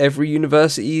every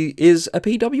university is a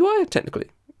PWI, technically.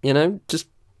 You know, just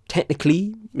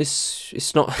technically,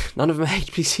 it's not, none of them are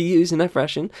HBCUs in their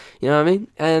fashion. You know what I mean?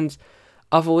 And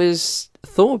I've always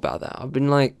thought about that. I've been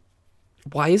like,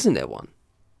 why isn't there one?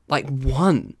 Like,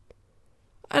 one.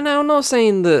 And I'm not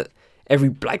saying that every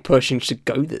black person should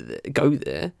go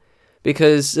there,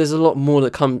 because there's a lot more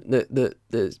that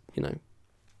there's, you know,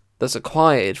 that's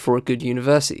acquired for a good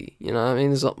university. You know what I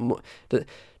mean? There's a lot more that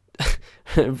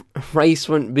race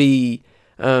wouldn't be.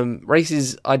 Race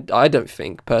is. I don't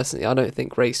think personally. I don't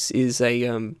think race is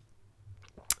a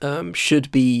should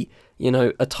be, you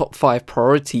know, a top 5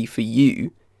 priority for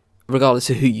you, regardless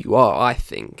of who you are. I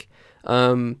think.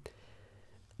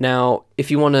 Now,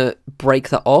 if you want to break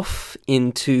that off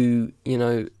into, you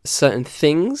know, certain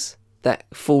things that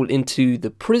fall into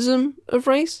the prism of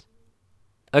race,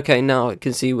 okay, now I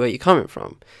can see where you're coming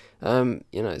from.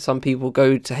 You know, some people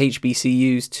go to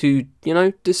HBCUs to, you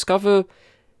know, discover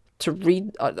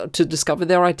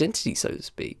their identity, so to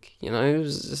speak. You know,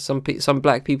 some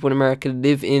black people in America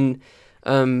live in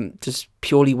just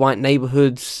purely white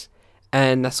neighborhoods,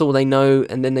 and that's all they know,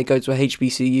 and then they go to a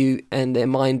HBCU and their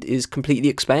mind is completely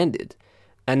expanded,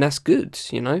 and that's good.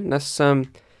 You know, that's a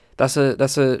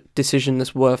decision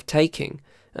that's worth taking.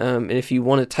 And if you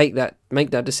want to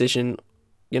make that decision,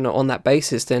 you know, on that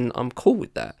basis, then I'm cool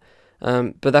with that.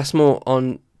 But that's more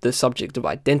on the subject of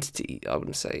identity, I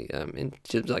wouldn't say. In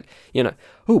terms of like, you know,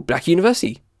 oh, black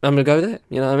university, I'm gonna go there.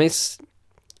 You know what I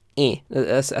mean?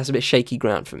 That's a bit shaky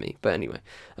ground for me. But anyway,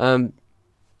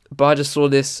 but I just saw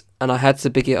this and I had to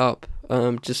pick it up,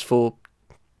 just for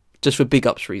big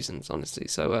ups reasons, honestly.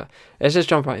 So let's just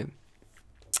jump right in.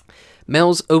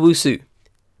 Mels Owusu,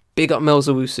 big up Mels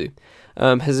Owusu,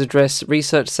 has addressed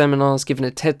research seminars, given a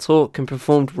TED talk, and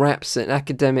performed raps at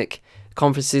academic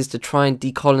conferences to try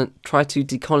to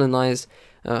decolonize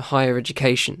higher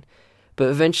education. But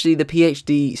eventually the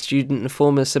PhD student and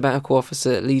former sabbatical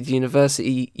officer at Leeds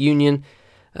University Union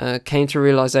came to a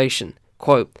realization,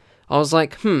 quote, I was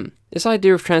like, this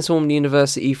idea of transforming the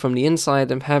university from the inside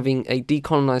and having a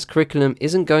decolonized curriculum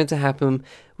isn't going to happen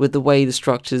with the way the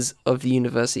structures of the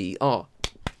university are.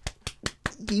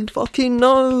 You fucking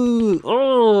know.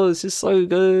 Oh, this is so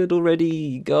good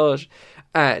already. Gosh.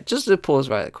 Just to pause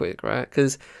right quick, right?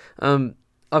 Because I've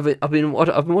been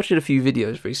watching a few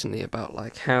videos recently about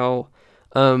like how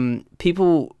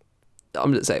people,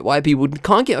 I'm gonna say white people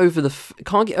can't get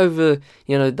over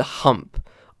you know, the hump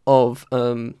of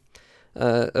the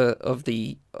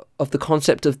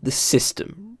concept of the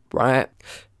system, right?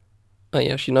 Oh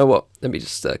yes, you know what? Let me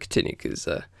just continue, because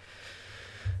I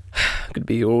could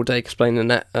be here all day explaining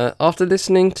that. After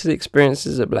listening to the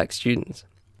experiences of black students,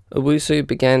 Owusu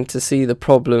began to see the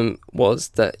problem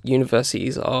was that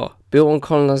universities are built on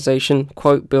colonization,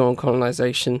 quote, built on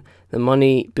colonization, the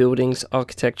money, buildings,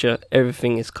 architecture,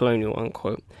 everything is colonial,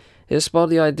 unquote. It sparked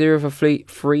the idea of a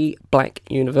free black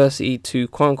university to,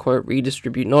 quote unquote,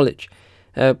 redistribute knowledge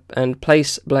and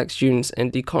place black students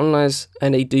and decolonize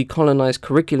a decolonized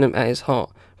curriculum at its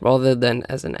heart, rather than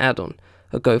as an add-on.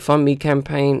 A GoFundMe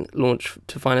campaign launched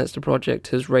to finance the project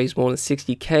has raised more than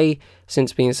 60k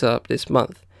since being set up this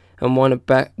month, and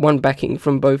won backing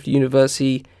from both the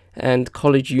university and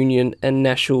college union and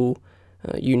national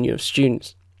union of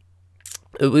students.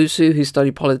 Owusu, who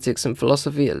studied politics and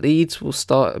philosophy at Leeds, will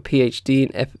start a PhD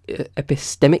in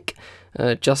epistemic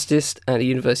justice at the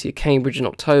University of Cambridge in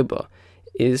October,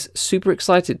 is super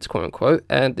excited, quote unquote,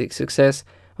 at the success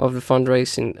of the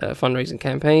fundraising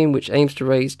campaign, which aims to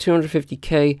raise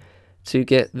 250k to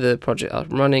get the project up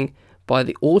and running by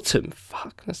the autumn.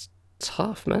 Fuck, that's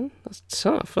tough, man. That's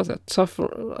tough. That's a tough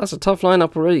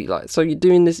lineup already. Like, so you're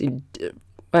doing this in,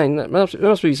 man, there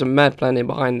must be some mad planning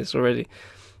behind this already.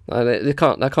 Like,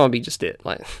 that can't be just it.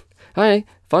 Like, hey,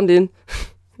 funding.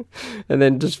 And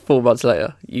then just 4 months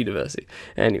later, university.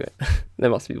 Anyway, there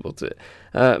must be more to it.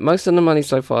 Most of the money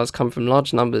so far has come from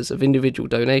large numbers of individual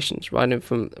donations, ranging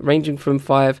from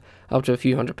 £5 up to a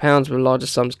few £100, with larger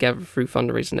sums gathered through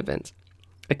fundraising events.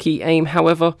 A key aim,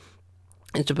 however,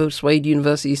 is to persuade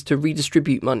universities to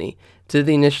redistribute money to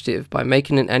the initiative by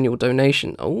making an annual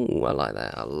donation. Oh, I like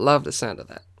that. I love the sound of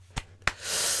that.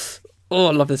 Oh,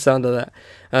 I love the sound of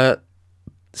that.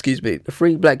 The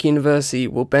Free Black University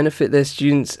will benefit their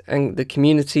students and the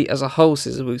community as a whole,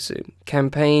 says Owusu.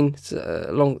 Campaigns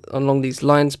along these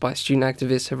lines by student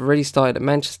activists have already started at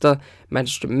Manchester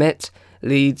Met,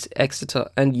 Leeds, Exeter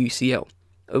and UCL.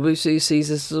 Owusu sees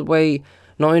this as a way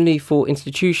not only for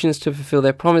institutions to fulfil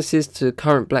their promises to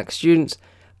current black students,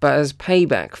 but as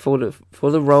payback for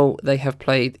the role they have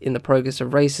played in the progress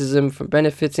of racism, from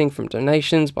benefiting from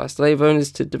donations by slave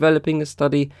owners to developing a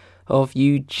study of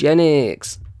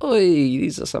eugenics. Oi,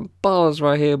 these are some bars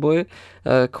right here, boy.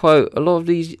 Quote, a lot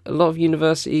of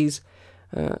universities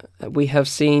we have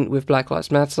seen with Black Lives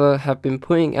Matter have been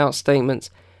putting out statements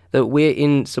that we're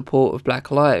in support of black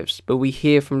lives, but we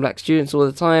hear from black students all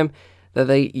the time that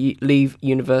they leave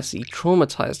university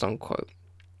traumatized, unquote.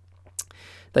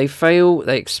 They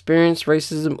experience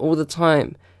racism all the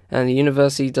time, and the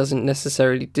university doesn't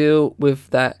necessarily deal with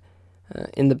that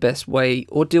in the best way,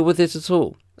 or deal with it at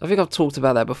all. I think I've talked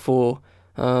about that before.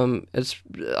 I've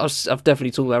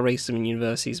definitely talked about racism in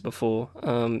universities before.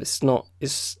 It's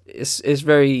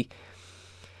very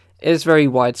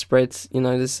widespread. You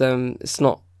know, it's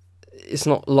not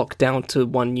locked down to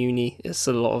one uni. It's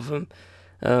a lot of them.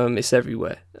 It's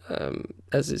everywhere.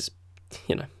 As is,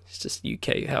 you know, it's just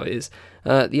UK how it is.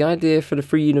 The idea for the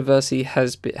Free University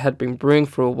had been brewing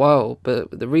for a while,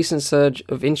 but the recent surge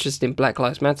of interest in Black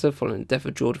Lives Matter following the death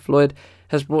of George Floyd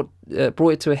has brought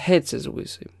it to a head, says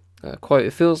Owusu. Quote,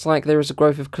 it feels like there is a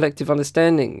growth of collective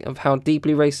understanding of how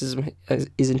deeply racism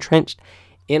is entrenched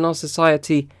in our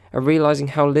society, and realising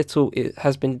how little it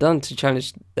has been done to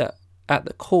challenge that at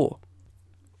the core.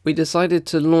 We decided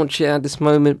to launch it at this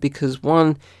moment because,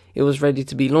 one, it was ready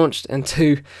to be launched, and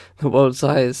two, the world's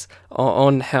eyes are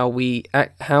on how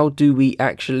do we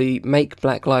actually make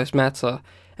Black Lives Matter.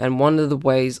 And one of the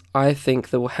ways I think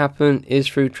that will happen is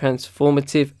through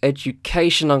transformative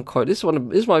education, unquote. This might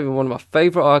be one of my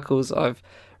favourite articles I've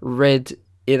read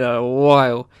in a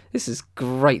while. This is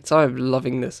great. I'm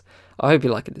loving this. I hope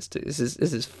you're liking this too. This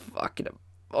is fucking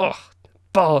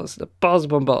bars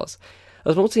upon bars.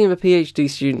 A small team of PhD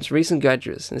students, recent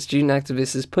graduates, and student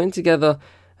activists is putting together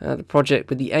the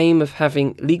project with the aim of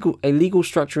having a legal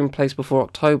structure in place before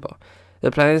October. The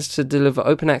plan is to deliver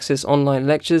open access online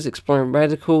lectures exploring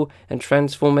radical and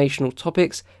transformational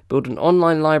topics, build an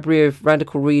online library of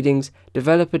radical readings,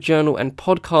 develop a journal and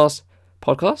podcast?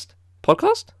 Oh,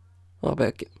 I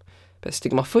better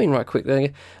stick my foot in right quick there.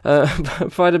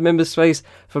 Provide a member space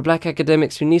for black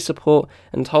academics who need support,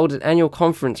 and hold an annual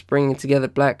conference bringing together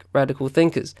black radical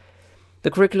thinkers. The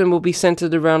curriculum will be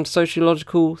centered around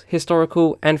sociological,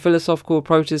 historical and philosophical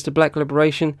approaches to black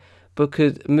liberation, but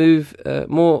could move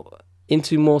more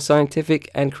into more scientific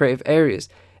and creative areas.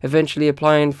 Eventually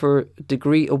applying for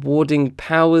degree awarding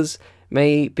powers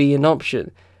may be an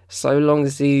option, so long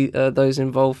as those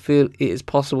involved feel it is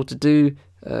possible to do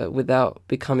without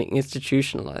becoming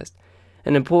institutionalized.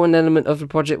 An important element of the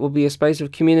project will be a space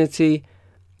of community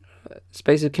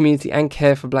and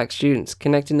care for black students,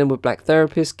 connecting them with black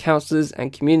therapists, counselors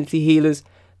and community healers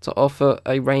to offer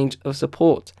a range of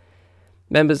support.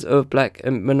 Members of black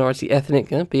and minority ethnic,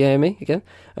 BAME again,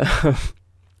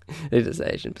 it is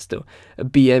Asian, but still,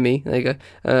 BME, there you go,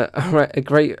 are at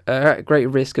great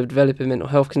risk of developing mental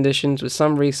health conditions, with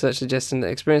some research suggesting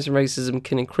that experiencing racism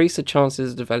can increase the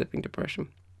chances of developing depression.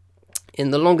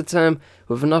 In the longer term,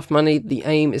 with enough money, the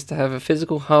aim is to have a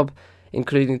physical hub,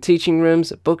 including teaching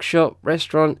rooms, a bookshop,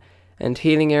 restaurant, and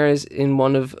healing areas in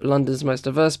one of London's most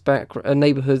diverse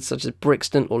neighbourhoods, such as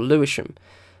Brixton or Lewisham.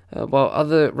 While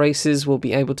other races will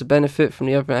be able to benefit from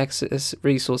the open access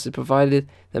resources provided,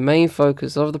 the main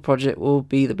focus of the project will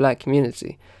be the black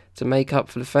community. To make up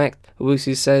for the fact,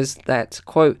 Owusu says that,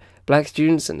 quote, black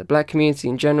students and the black community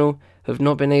in general have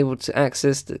not been able to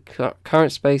access the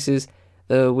current spaces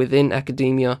within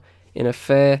academia in a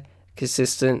fair,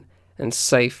 consistent, and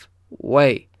safe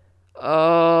way.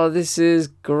 Oh, this is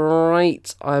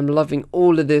great. I'm loving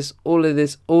all of this.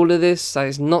 That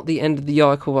is not the end of the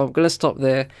article. I'm going to stop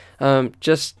there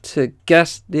just to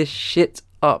gas this shit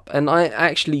up. And I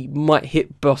actually might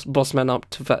hit Bossman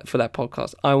up for that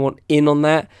podcast. I want in on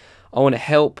that. I want to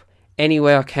help any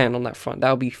way I can on that front.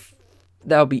 That'll be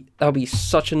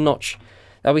such a notch.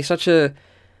 That'll be such a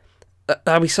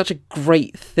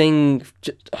great thing.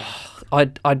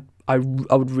 I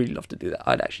would really love to do that.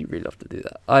 I'd actually really love to do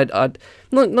that. I'd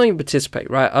not even participate,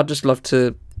 right? I'd just love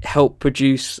to help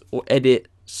produce or edit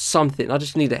something. I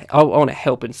just I want to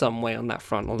help in some way on that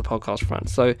front, on the podcast front.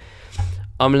 So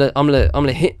I'm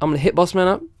gonna hit Bossman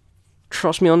up.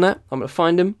 Trust me on that. I'm gonna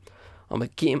find him. I'm gonna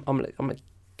get him. I'm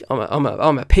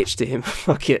gonna pitch to him.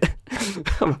 Fuck it. I'm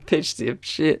gonna pitch to him.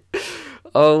 Shit.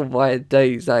 Oh my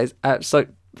days. That is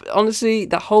absolute. Honestly,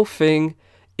 that whole thing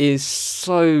is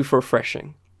so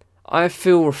refreshing. I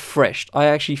feel refreshed. I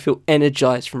actually feel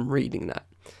energized from reading that.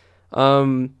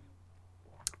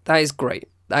 That is great.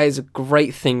 That is a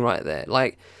great thing right there.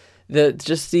 Like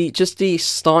just the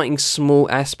starting small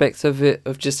aspects of it,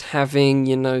 of just having,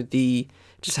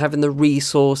 just having the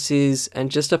resources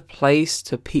and just a place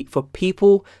for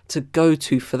people to go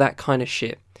to for that kind of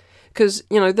shit. Because,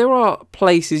 there are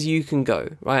places you can go,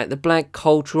 right? The Black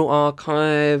Cultural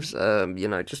Archives,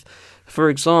 just for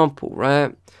example,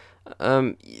 right?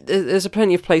 There's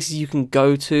plenty of places you can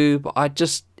go to, but I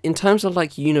just, in terms of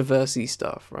like university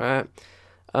stuff, right?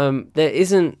 There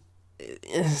isn't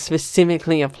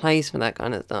specifically a place for that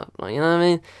kind of stuff. Like, you know what I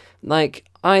mean? Like,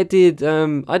 I did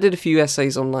a few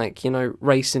essays on like,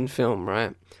 race in film,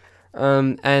 right?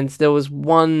 And there was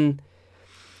like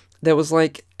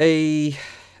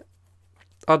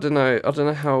I don't know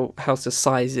how to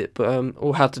size it, but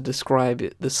or how to describe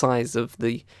it, the size of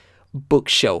the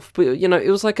bookshelf, but it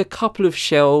was like a couple of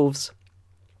shelves,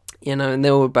 and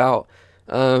they were about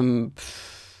a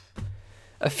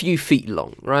few feet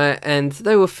long, right? And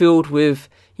they were filled with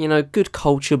good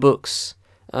culture books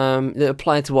that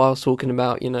applied to what I was talking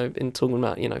about,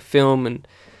 film and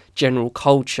general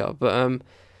culture. But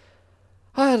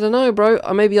I don't know, bro.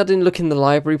 Maybe I didn't look in the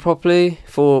library properly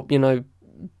for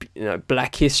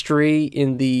Black history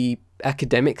in the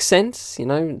academic sense,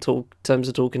 in terms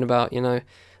of talking about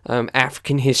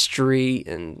African history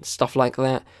and stuff like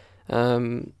that.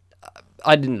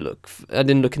 I didn't look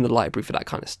in the library for that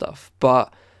kind of stuff,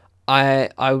 but I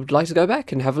would like to go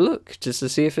back and have a look just to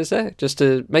see if it's there, just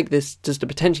to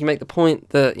potentially make the point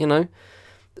that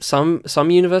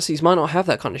some universities might not have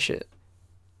that kind of shit.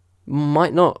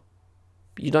 Might not.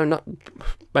 You don't know.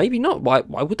 Maybe not. Why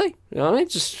would they? You know what I mean?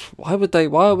 Just why would they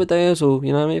at all?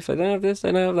 You know what I mean? If they don't have this,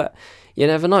 they don't have that. You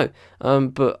never know.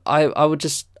 But I would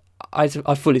just. I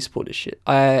fully support this shit.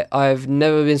 I've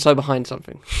never been so behind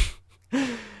something.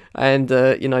 And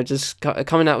just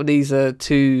coming out with these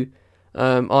two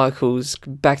articles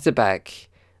back to back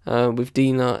with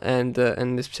Dina and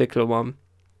this particular one.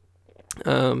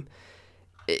 I'm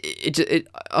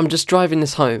just driving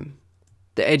this home.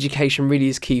 The education really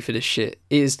is key for this shit.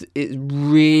 It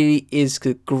really is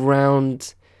the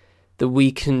ground that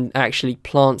we can actually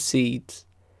plant seeds.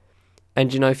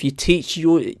 And if you teach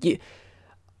this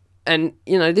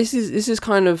is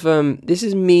kind of this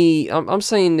is me. I'm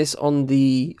saying this on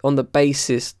the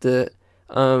basis that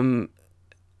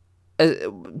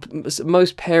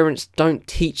most parents don't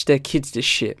teach their kids this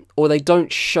shit, or they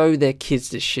don't show their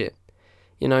kids this shit.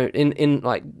 In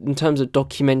terms of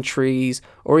documentaries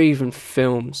or even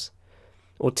films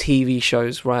or TV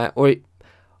shows, right? Or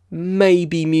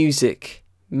maybe music,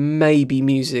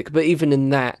 but even in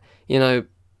that,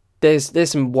 there's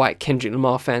some white Kendrick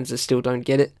Lamar fans that still don't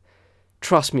get it.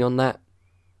 Trust me on that.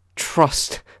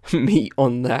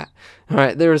 All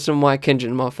right, there are some white Kendrick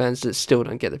Lamar fans that still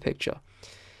don't get the picture.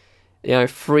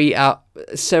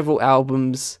 Several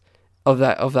albums of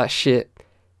that shit,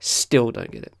 still don't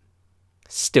get it.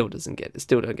 Still don't get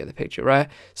the picture, right?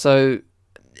 So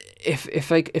if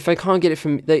they can't get it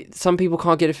from some people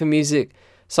can't get it from music,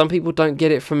 some people don't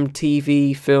get it from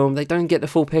TV, film, they don't get the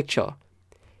full picture.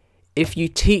 If you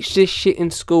teach this shit in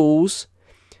schools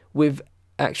with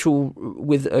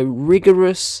a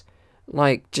rigorous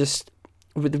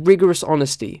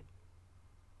honesty,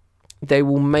 they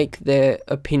will make their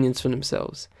opinions for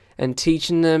themselves. And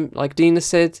teaching them, like Dina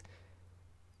said,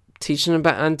 teaching them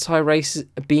about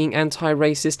being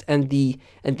anti-racist, and the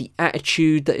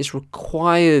attitude that is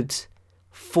required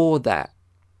for that.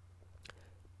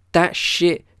 That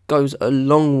shit goes a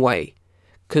long way,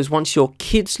 because once your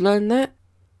kids learn that,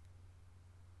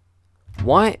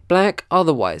 white, black,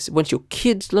 otherwise, once your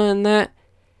kids learn that,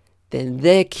 then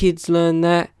their kids learn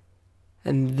that,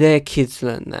 and their kids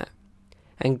learn that.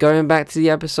 And going back to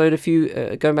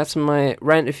my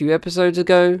rant a few episodes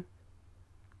ago,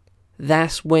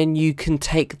 that's when you can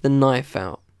take the knife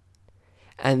out.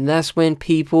 And that's when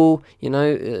people,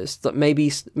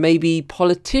 maybe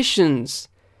politicians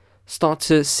start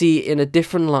to see it in a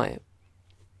different light.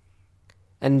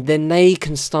 And then they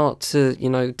can start to,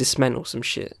 dismantle some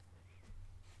shit.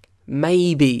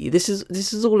 Maybe. This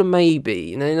is all a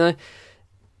maybe.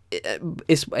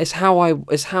 It's how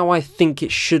I think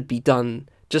it should be done.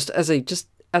 Just as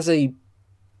a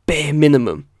bare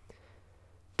minimum.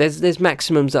 There's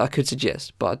maximums that I could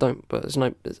suggest, but I don't. But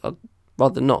I'd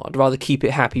rather not. I'd rather keep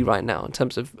it happy right now in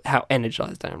terms of how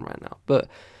energized I am right now. But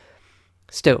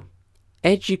still,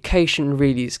 education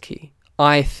really is key,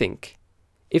 I think.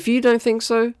 If you don't think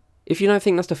so, if you don't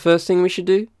think that's the first thing we should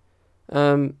do,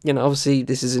 obviously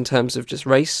this is in terms of just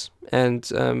race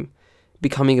and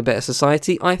becoming a better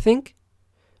society, I think.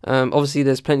 Obviously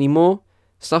there's plenty more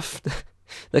stuff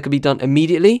that could be done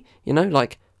immediately,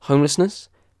 like homelessness,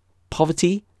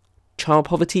 poverty, child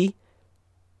poverty,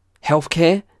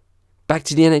 healthcare, back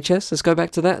to the NHS. Let's go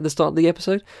back to that at the start of the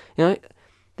episode.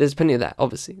 There's plenty of that,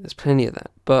 obviously. There's plenty of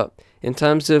that. But in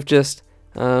terms of just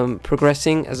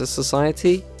progressing as a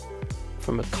society,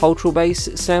 from a cultural base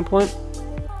standpoint,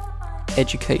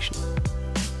 education.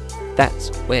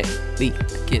 That's where we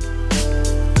begin.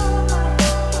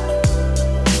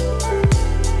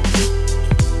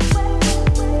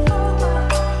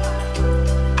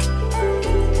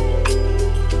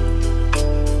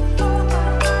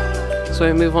 So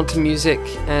we move on to music,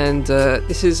 and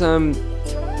this is okay.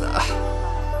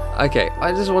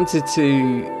 I just wanted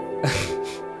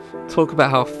to talk about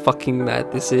how fucking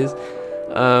mad this is,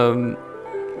 and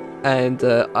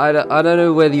I don't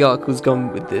know where the article's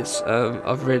gone with this.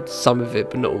 I've read some of it,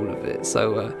 but not all of it.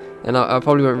 So and I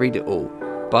probably won't read it all,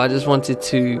 but I just wanted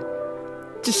to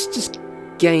just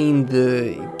gain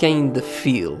the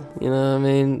feel. You know what I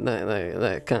mean?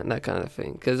 That kind of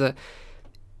thing, because.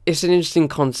 It's an interesting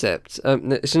concept.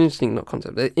 It's an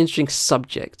interesting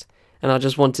subject, and I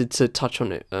just wanted to touch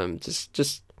on it,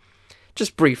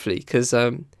 just briefly, because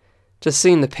just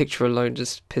seeing the picture alone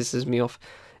just pisses me off.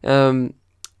 So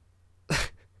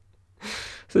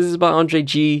this is by Andre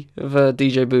G of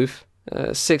DJ Booth.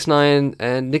 6ix9ine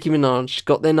and Nicki Minaj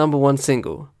got their number one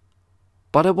single,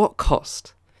 but at what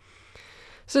cost?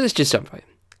 So let's just jump right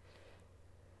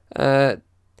in.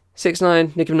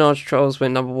 6ix9ine, Nicki Minaj, Trolls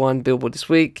went number one Billboard this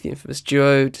week. The infamous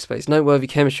duo displays noteworthy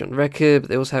chemistry on the record, but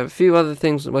they also have a few other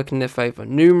things that work in their favour.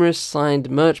 Numerous signed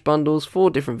merch bundles,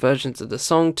 4 different versions of the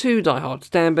song, 2 diehard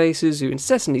stan bases who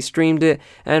incessantly streamed it,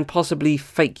 and possibly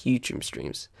fake YouTube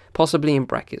streams. Possibly in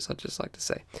brackets, I'd just like to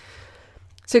say.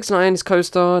 6ix9ine, his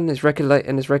co-star, and his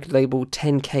record label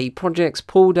 10K Projects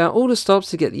pulled out all the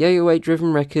stops to get the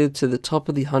 808-driven record to the top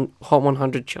of the Hot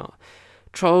 100 chart.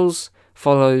 Trolls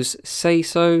follows Say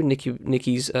So,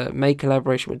 Nicki's May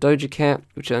collaboration with Doja Cat,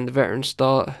 which earned the veteran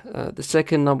star the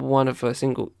second number one of her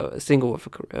single of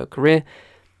her career.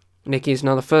 Nicki is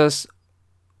now the first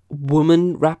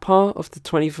woman rapper of the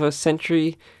 21st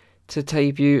century to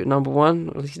debut number one.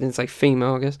 At least he didn't say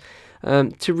female, I guess.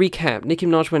 To recap, Nicki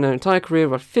Minaj went her entire career,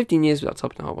 about 15 years without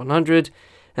topping the Hot 100,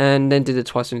 and then did it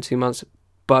twice in 2 months,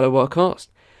 but at what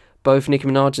cost? Both Nicki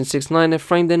Minaj and 6ix9ine have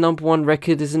framed their number one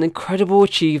record as an incredible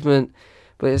achievement,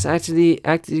 but it's actually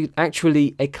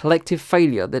a collective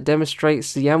failure that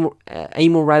demonstrates the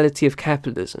amorality of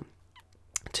capitalism.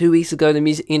 2 weeks ago, the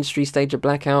music industry staged a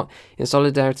blackout in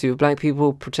solidarity with black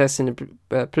people protesting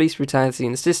police brutality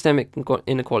and systemic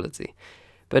inequality.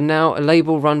 But now, a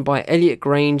label run by Elliot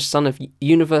Grange, son of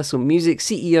Universal Music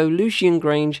CEO Lucian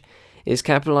Grange, is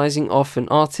capitalizing off an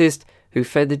artist who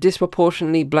fed the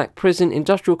disproportionately black prison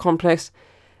industrial complex,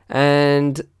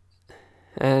 and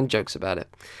jokes about it.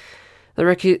 The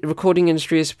recording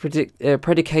industry is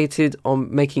predicated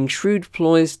on making shrewd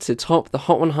ploys to top the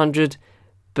Hot 100,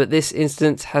 but this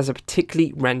instance has a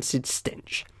particularly rancid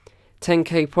stench.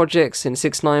 10K Projects and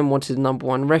 6ix9ine wanted a number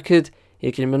one record.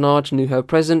 Nicki Minaj knew her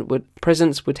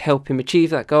presence would help him achieve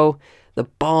that goal. The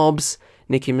Barbs,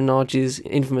 Nicki Minaj's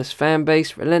infamous fan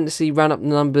base, relentlessly ran up the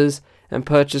numbers and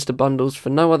purchased the bundles for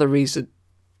no other reason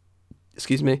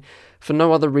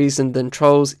than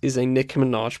Trolls is a Nicki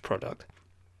Minaj product.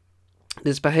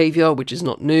 This behaviour, which is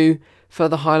not new,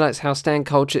 further highlights how stan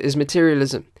culture is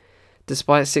materialism.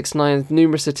 Despite 6ix9ine's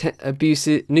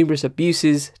numerous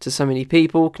abuses to so many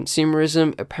people,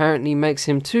 consumerism apparently makes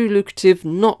him too lucrative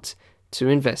not to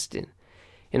invest in.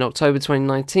 In October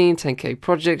 2019, 10K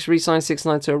Projects re-signed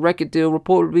 6ix9ine to a record deal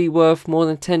reportedly worth more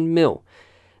than 10 mil.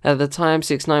 At the time,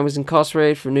 6ix9ine was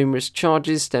incarcerated for numerous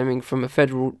charges stemming from a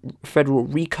federal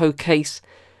RICO case.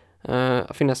 I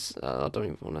think that's... I don't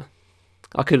even want to...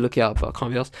 I could look it up, but I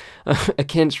can't be asked.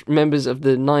 Against members of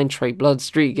the 9 Trey Blood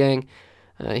street gang.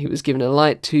 He was given a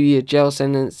light 2-year jail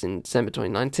sentence in December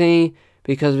 2019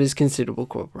 because of his considerable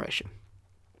cooperation.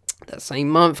 That same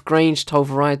month, Grange told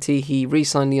Variety he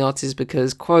re-signed the artist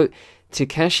because, quote,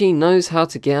 Tekashi knows how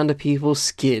to get under people's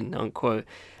skin, unquote,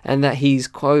 and that he's,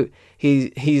 quote,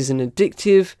 he's an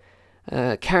addictive,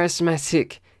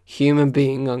 charismatic human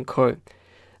being, unquote.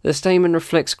 The statement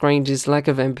reflects Grange's lack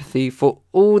of empathy for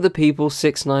all the people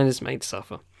 6ix9ine has made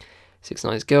suffer.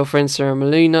 6ix9ine's girlfriend, Sarah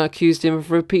Molina, accused him of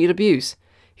repeated abuse.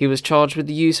 He was charged with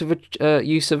the use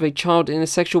of a child in a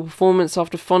sexual performance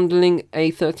after fondling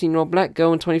a 13-year-old black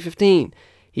girl in 2015.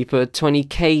 He put a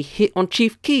 $20K hit on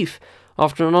Chief Keef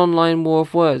after an online war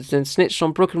of words, then snitched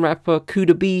on Brooklyn rapper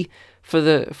Kuda B for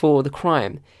the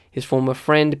crime. His former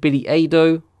friend Billy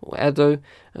Ado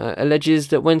alleges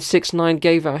that when 6ix9ine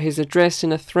gave out his address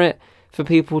in a threat for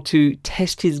people to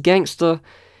test his gangster,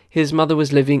 his mother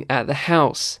was living at the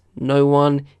house. No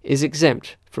one is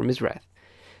exempt from his wrath.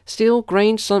 Still,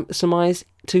 Grange surmised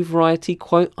to Variety,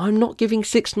 quote, I'm not giving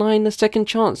 6ix9ine a second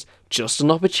chance, just an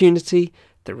opportunity.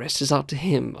 The rest is up to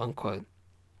him, unquote.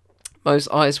 Most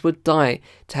artists would die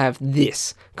to have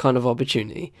this kind of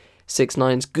opportunity.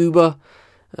 6ix9ine's Goober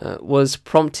was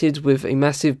prompted with a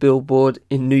massive billboard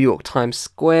in New York Times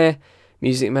Square.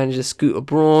 Music manager Scooter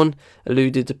Braun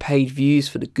alluded to paid views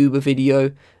for the Goober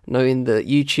video, noting that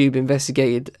YouTube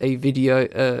investigated a video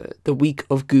the week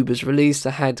of Goober's release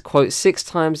that had, quote, 6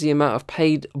 times the amount of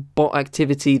paid bot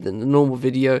activity than the normal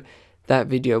video. That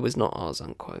video was not ours,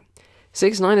 unquote.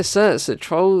 6ix9ine asserts that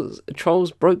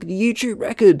Trolls broke the YouTube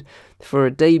record for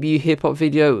a debut hip-hop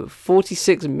video with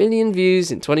 46 million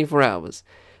views in 24 hours.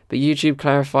 But YouTube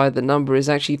clarified the number is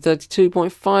actually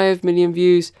 32.5 million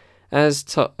views,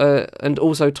 and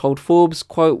also told Forbes,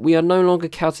 quote, we are no longer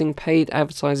counting paid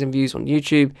advertising views on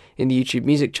YouTube in the YouTube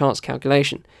music charts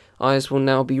calculation. Eyes will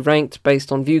now be ranked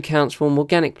based on view counts from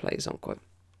organic plays, unquote.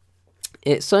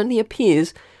 It certainly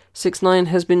appears 6ix9ine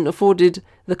has been afforded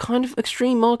the kind of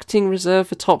extreme marketing reserved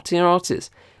for top tier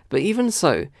artists, but even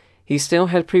so, he still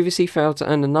had previously failed to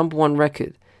earn the number 1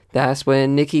 record. That's where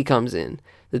Nicki comes in.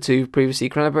 The two previously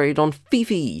collaborated on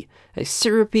Fifi, a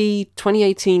syrupy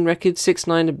 2018 record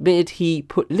 6ix9ine admitted he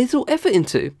put little effort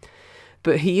into.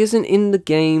 But he isn't in the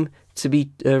game to be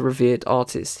a revered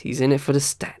artist, he's in it for the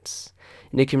stats.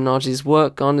 Nicki Minaj's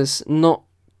work garners not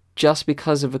just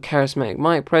because of a charismatic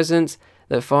mic presence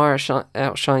that far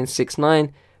outshines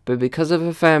 6ix9ine, but because of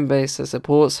a fan base that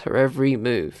supports her every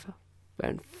move.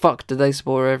 And fuck did they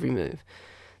support her every move.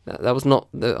 That was not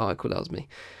the article, that was me.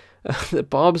 The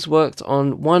Barbs worked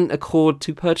on one accord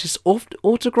to purchase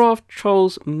autographed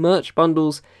Trolls merch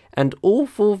bundles and all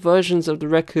 4 versions of the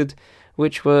record,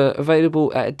 which were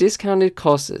available at a discounted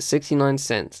cost at 69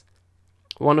 cents.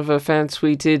 One of her fans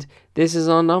tweeted, "This is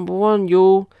our number 1,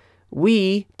 y'all.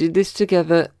 We did this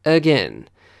together again."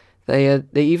 They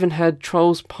even had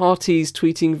Trolls parties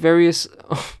tweeting various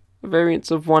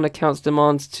variants of one account's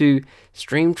demands to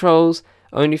stream Trolls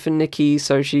only for Nicki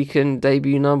so she can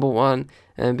debut number 1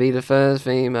 and be the first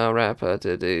female rapper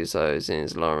to do so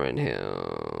since Lauryn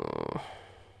Hill.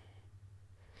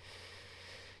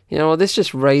 You know what, this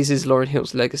just raises Lauryn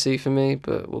Hill's legacy for me,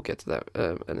 but we'll get to that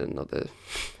in another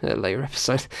later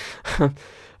episode.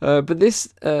 But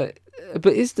is that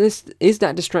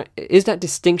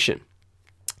distinction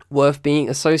worth being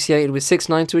associated with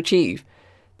 6ix9ine to achieve?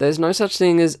 There's no such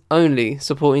thing as only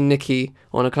supporting Nicki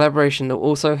on a collaboration that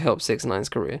also helps 6ix9ine's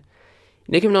career.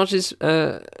 Nicki Minaj's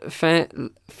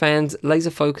fans'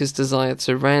 laser-focused desire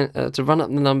to run up the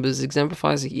numbers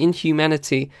exemplifies the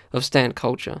inhumanity of stan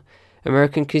culture.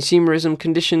 American consumerism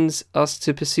conditions us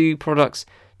to pursue products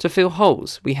to fill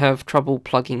holes we have trouble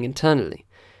plugging internally.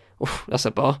 Oh, that's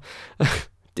a bar.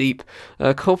 Deep.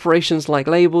 Corporations like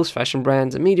labels, fashion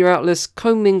brands, and media outlets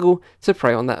commingle to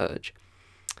prey on that urge.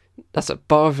 That's a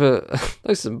bar of those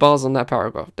are some bars on that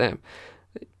paragraph. Damn.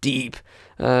 Deep.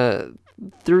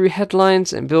 Through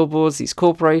headlines and billboards, these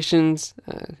corporations,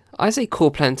 I say core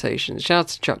plantations. Shout out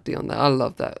to Chuck D on that. I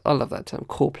love that term,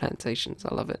 core plantations.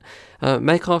 I love it.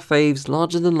 Make our faves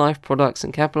larger than life products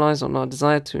and capitalize on our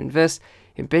desire to invest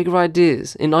in bigger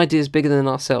ideas, in ideas bigger than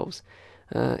ourselves.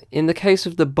 In the case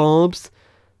of the Barbs,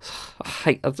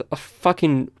 I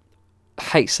fucking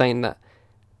hate saying that.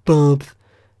 Barbs.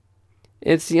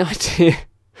 It's the idea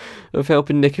of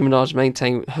helping Nicki Minaj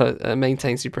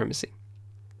maintain supremacy.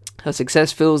 Her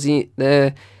success fills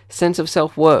their sense of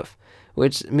self-worth,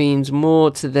 which means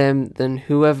more to them than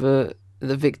whoever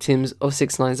the victims of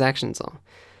 6ix9ine's actions are.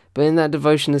 But in that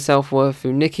devotion to self-worth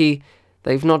through Nicki,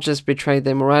 they've not just betrayed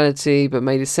their morality, but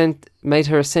made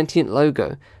her a sentient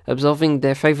logo, absolving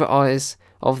their favourite eyes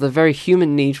of the very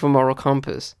human need for moral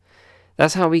compass.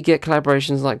 That's how we get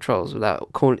collaborations like Trolls without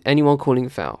anyone calling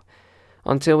foul.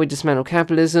 Until we dismantle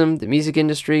capitalism, the music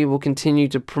industry will continue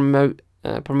to promote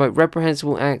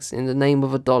reprehensible acts in the name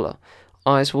of $1.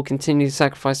 Artists will continue to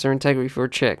sacrifice their integrity for a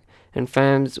check, and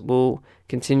fans will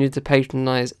continue to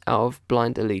patronize out of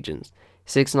blind allegiance.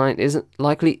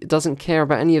 6ix9ine doesn't care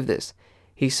about any of this.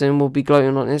 He soon will be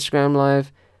gloating on Instagram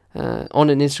Live, on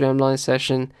an Instagram Live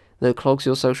session that clogs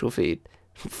your social feed.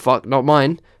 Fuck, not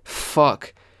mine.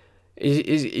 Fuck.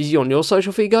 Is he on your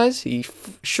social feed, guys? He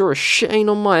sure as shit ain't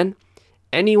on mine.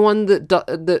 Anyone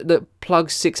that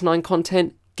plugs 6ix9ine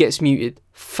content gets muted.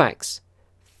 Facts.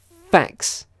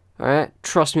 Alright?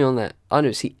 Trust me on that. I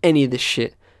don't see any of this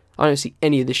shit.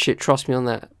 Trust me on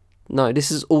that. No,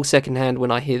 this is all secondhand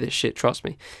when I hear this shit. Trust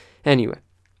me. Anyway.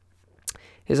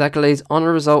 His accolades aren't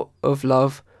a result of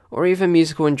love or even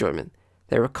musical enjoyment.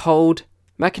 They're a cold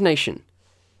machination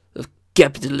of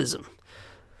capitalism.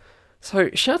 So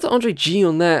shout out to Andre G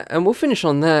on that, and we'll finish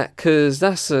on that because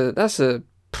that's a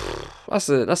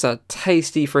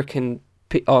tasty freaking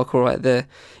article right there.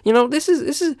 You know, this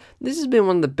has been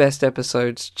one of the best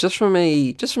episodes just from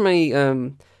a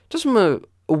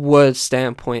word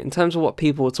standpoint in terms of what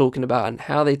people are talking about and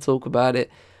how they talk about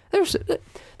it. There's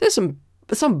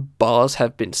some bars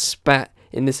have been spat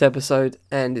in this episode,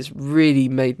 and it's really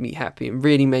made me happy and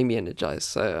really made me energized.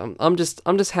 So I'm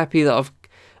just happy that I've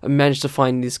managed to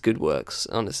find these good works.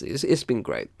 Honestly, it's been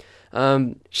great.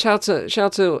 Shout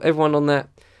out to everyone on that.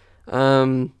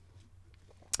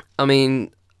 I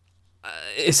mean,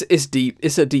 it's deep.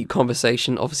 It's a deep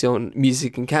conversation, obviously, on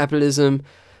music and capitalism.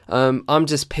 I'm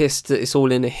just pissed that it's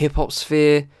all in a hip hop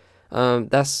sphere.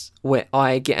 That's where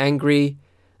I get angry.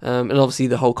 And obviously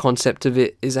the whole concept of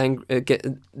it is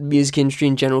music industry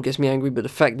in general gets me angry, but the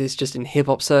fact that it's just in hip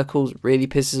hop circles really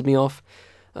pisses me off.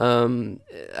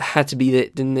 It had to be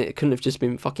that, didn't it? It couldn't have just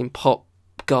been fucking pop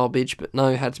garbage, but no,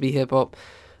 it had to be hip hop.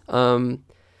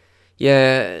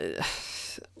 Yeah,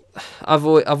 I've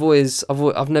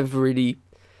never really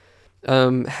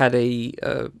had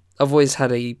I've always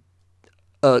had a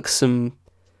irksome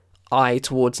eye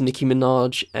towards Nicki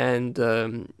Minaj, and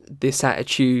this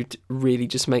attitude really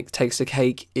just takes the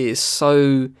cake. It's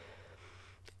so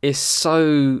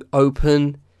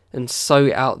open and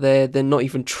so out there. They're not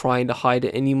even trying to hide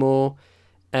it anymore,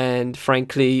 and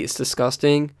frankly, it's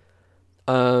disgusting.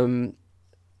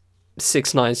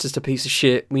 6ix9ine is just a piece of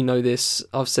shit. We know this.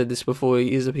 I've said this before.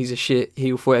 He is a piece of shit.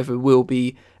 He forever will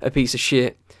be a piece of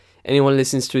shit. Anyone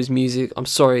listens to his music, I'm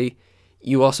sorry,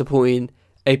 you are supporting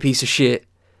a piece of shit.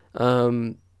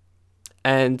 And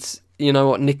you know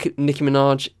what, Nicki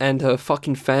Minaj and her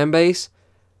fucking fan base,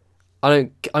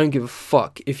 I don't give a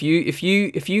fuck. If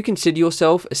you consider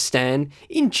yourself a stan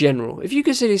in general, if you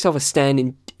consider yourself a stan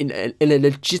in a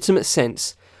legitimate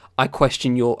sense, I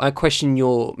question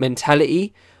your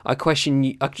mentality. I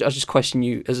just question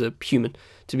you as a human,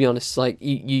 to be honest. Like,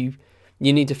 you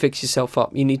need to fix yourself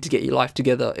up. You need to get your life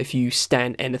together if you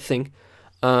stan anything.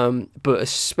 But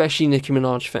especially Nicki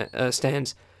Minaj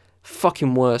stans,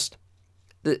 fucking worst.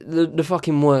 The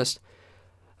fucking worst.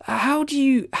 How do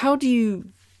you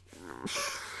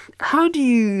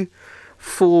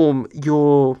form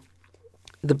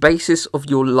the basis of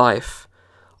your life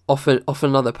off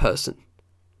another person?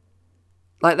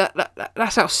 Like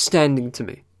that's outstanding to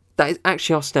me. That is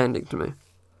actually outstanding to me.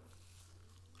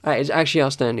 That is actually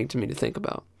outstanding to me to think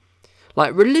about.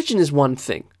 Like, religion is one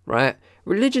thing, right?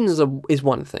 Religion is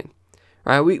one thing,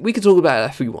 right? We can talk about it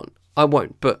if we want. I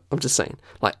won't, but I'm just saying,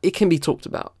 like, it can be talked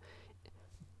about.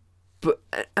 But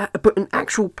an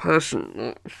actual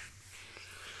person,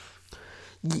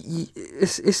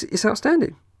 it's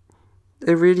outstanding.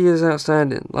 It really is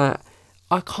outstanding. Like,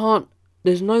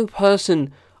 there's no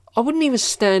person. I wouldn't even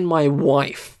stand my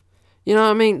wife. You know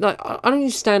what I mean? Like, I don't even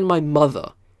stand my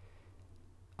mother.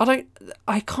 I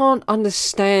can't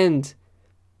understand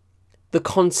the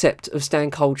concept of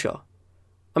stan culture.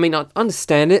 I mean, I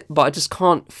understand it, but I just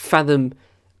can't fathom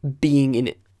being in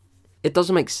it. It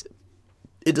doesn't make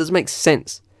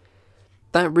sense.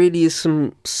 That really is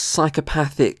some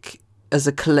psychopathic as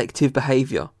a collective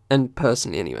behaviour, and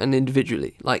personally anyway, and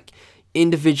individually. Like,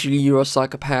 individually you're a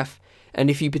psychopath,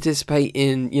 and if you participate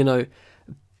in, you know,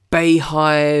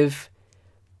 Bayhive,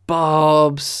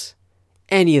 Barbs,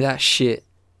 any of that shit,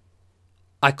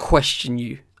 I question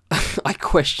you. I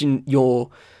question your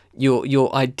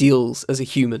ideals as a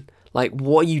human. Like,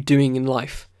 what are you doing in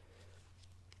life?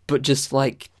 But just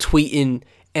like tweeting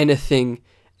anything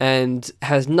and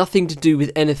has nothing to do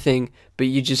with anything, but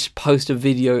you just post a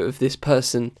video of this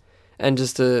person and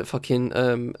just a fucking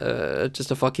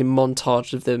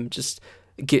montage of them just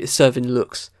serving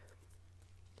looks.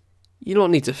 You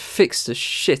don't need to fix the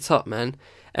shit up, man.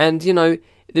 And you know,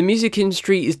 the music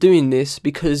industry is doing this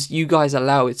because you guys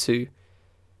allow it to.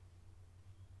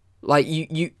 Like,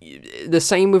 you the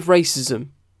same with racism.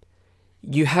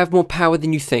 You have more power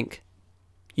than you think.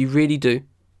 You really do.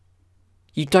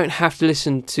 You don't have to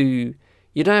listen to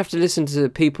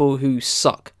people who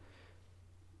suck.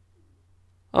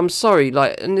 I'm sorry,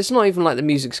 like, and it's not even like the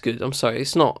music's good. I'm sorry,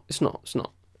 it's not.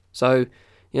 So,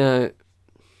 you know,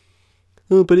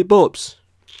 oh, but it bops.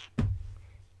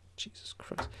 Jesus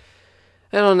Christ.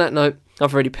 And on that note,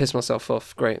 I've already pissed myself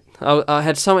off. Great. I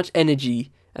had so much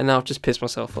energy, and now I've just pissed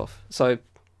myself off. So,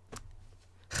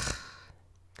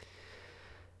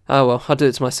 oh well, I'll do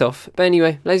it to myself. But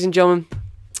anyway, ladies and gentlemen,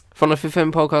 from the Fifth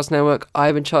Element Podcast Network,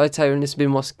 I've been Charlie Taylor, and this has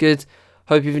been What's Good.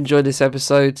 Hope you've enjoyed this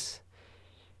episode.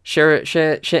 Share it,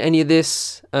 share any of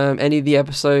this, any of the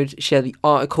episodes, share the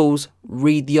articles,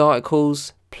 read the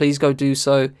articles. Please go do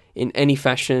so in any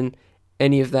fashion,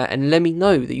 any of that, and let me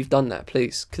know that you've done that,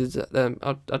 please, because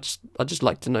I'd just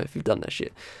like to know if you've done that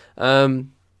shit.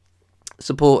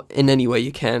 Support in any way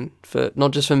you can, for not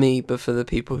just for me, but for the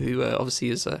people who obviously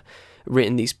has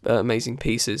written these amazing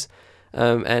pieces,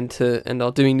 and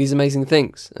are doing these amazing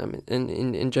things.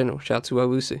 In general, shout out to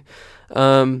Owusu.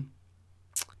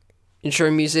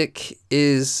 Intro music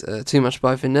is Too Much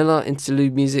by Vanilla.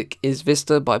 Interlude music is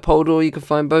Vista by Poldor. You can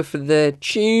find both of their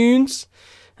tunes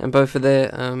and both of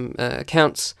their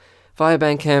accounts via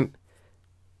Bandcamp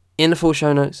in the full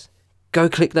show notes. Go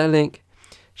click that link.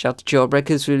 Shout out to Job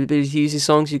Records for the ability to use these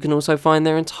songs. You can also find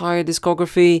their entire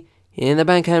discography in the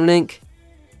Bandcamp link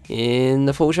in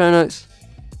the full show notes.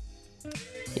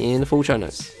 In the full show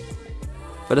notes.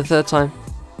 For the third time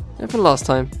and for the last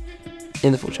time,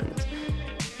 in the full show notes.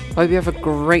 Hope you have a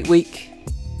great week.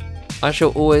 I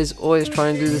shall always try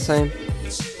and do the same.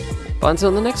 But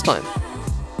until the next time,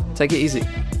 take it easy,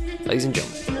 ladies and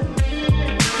gentlemen.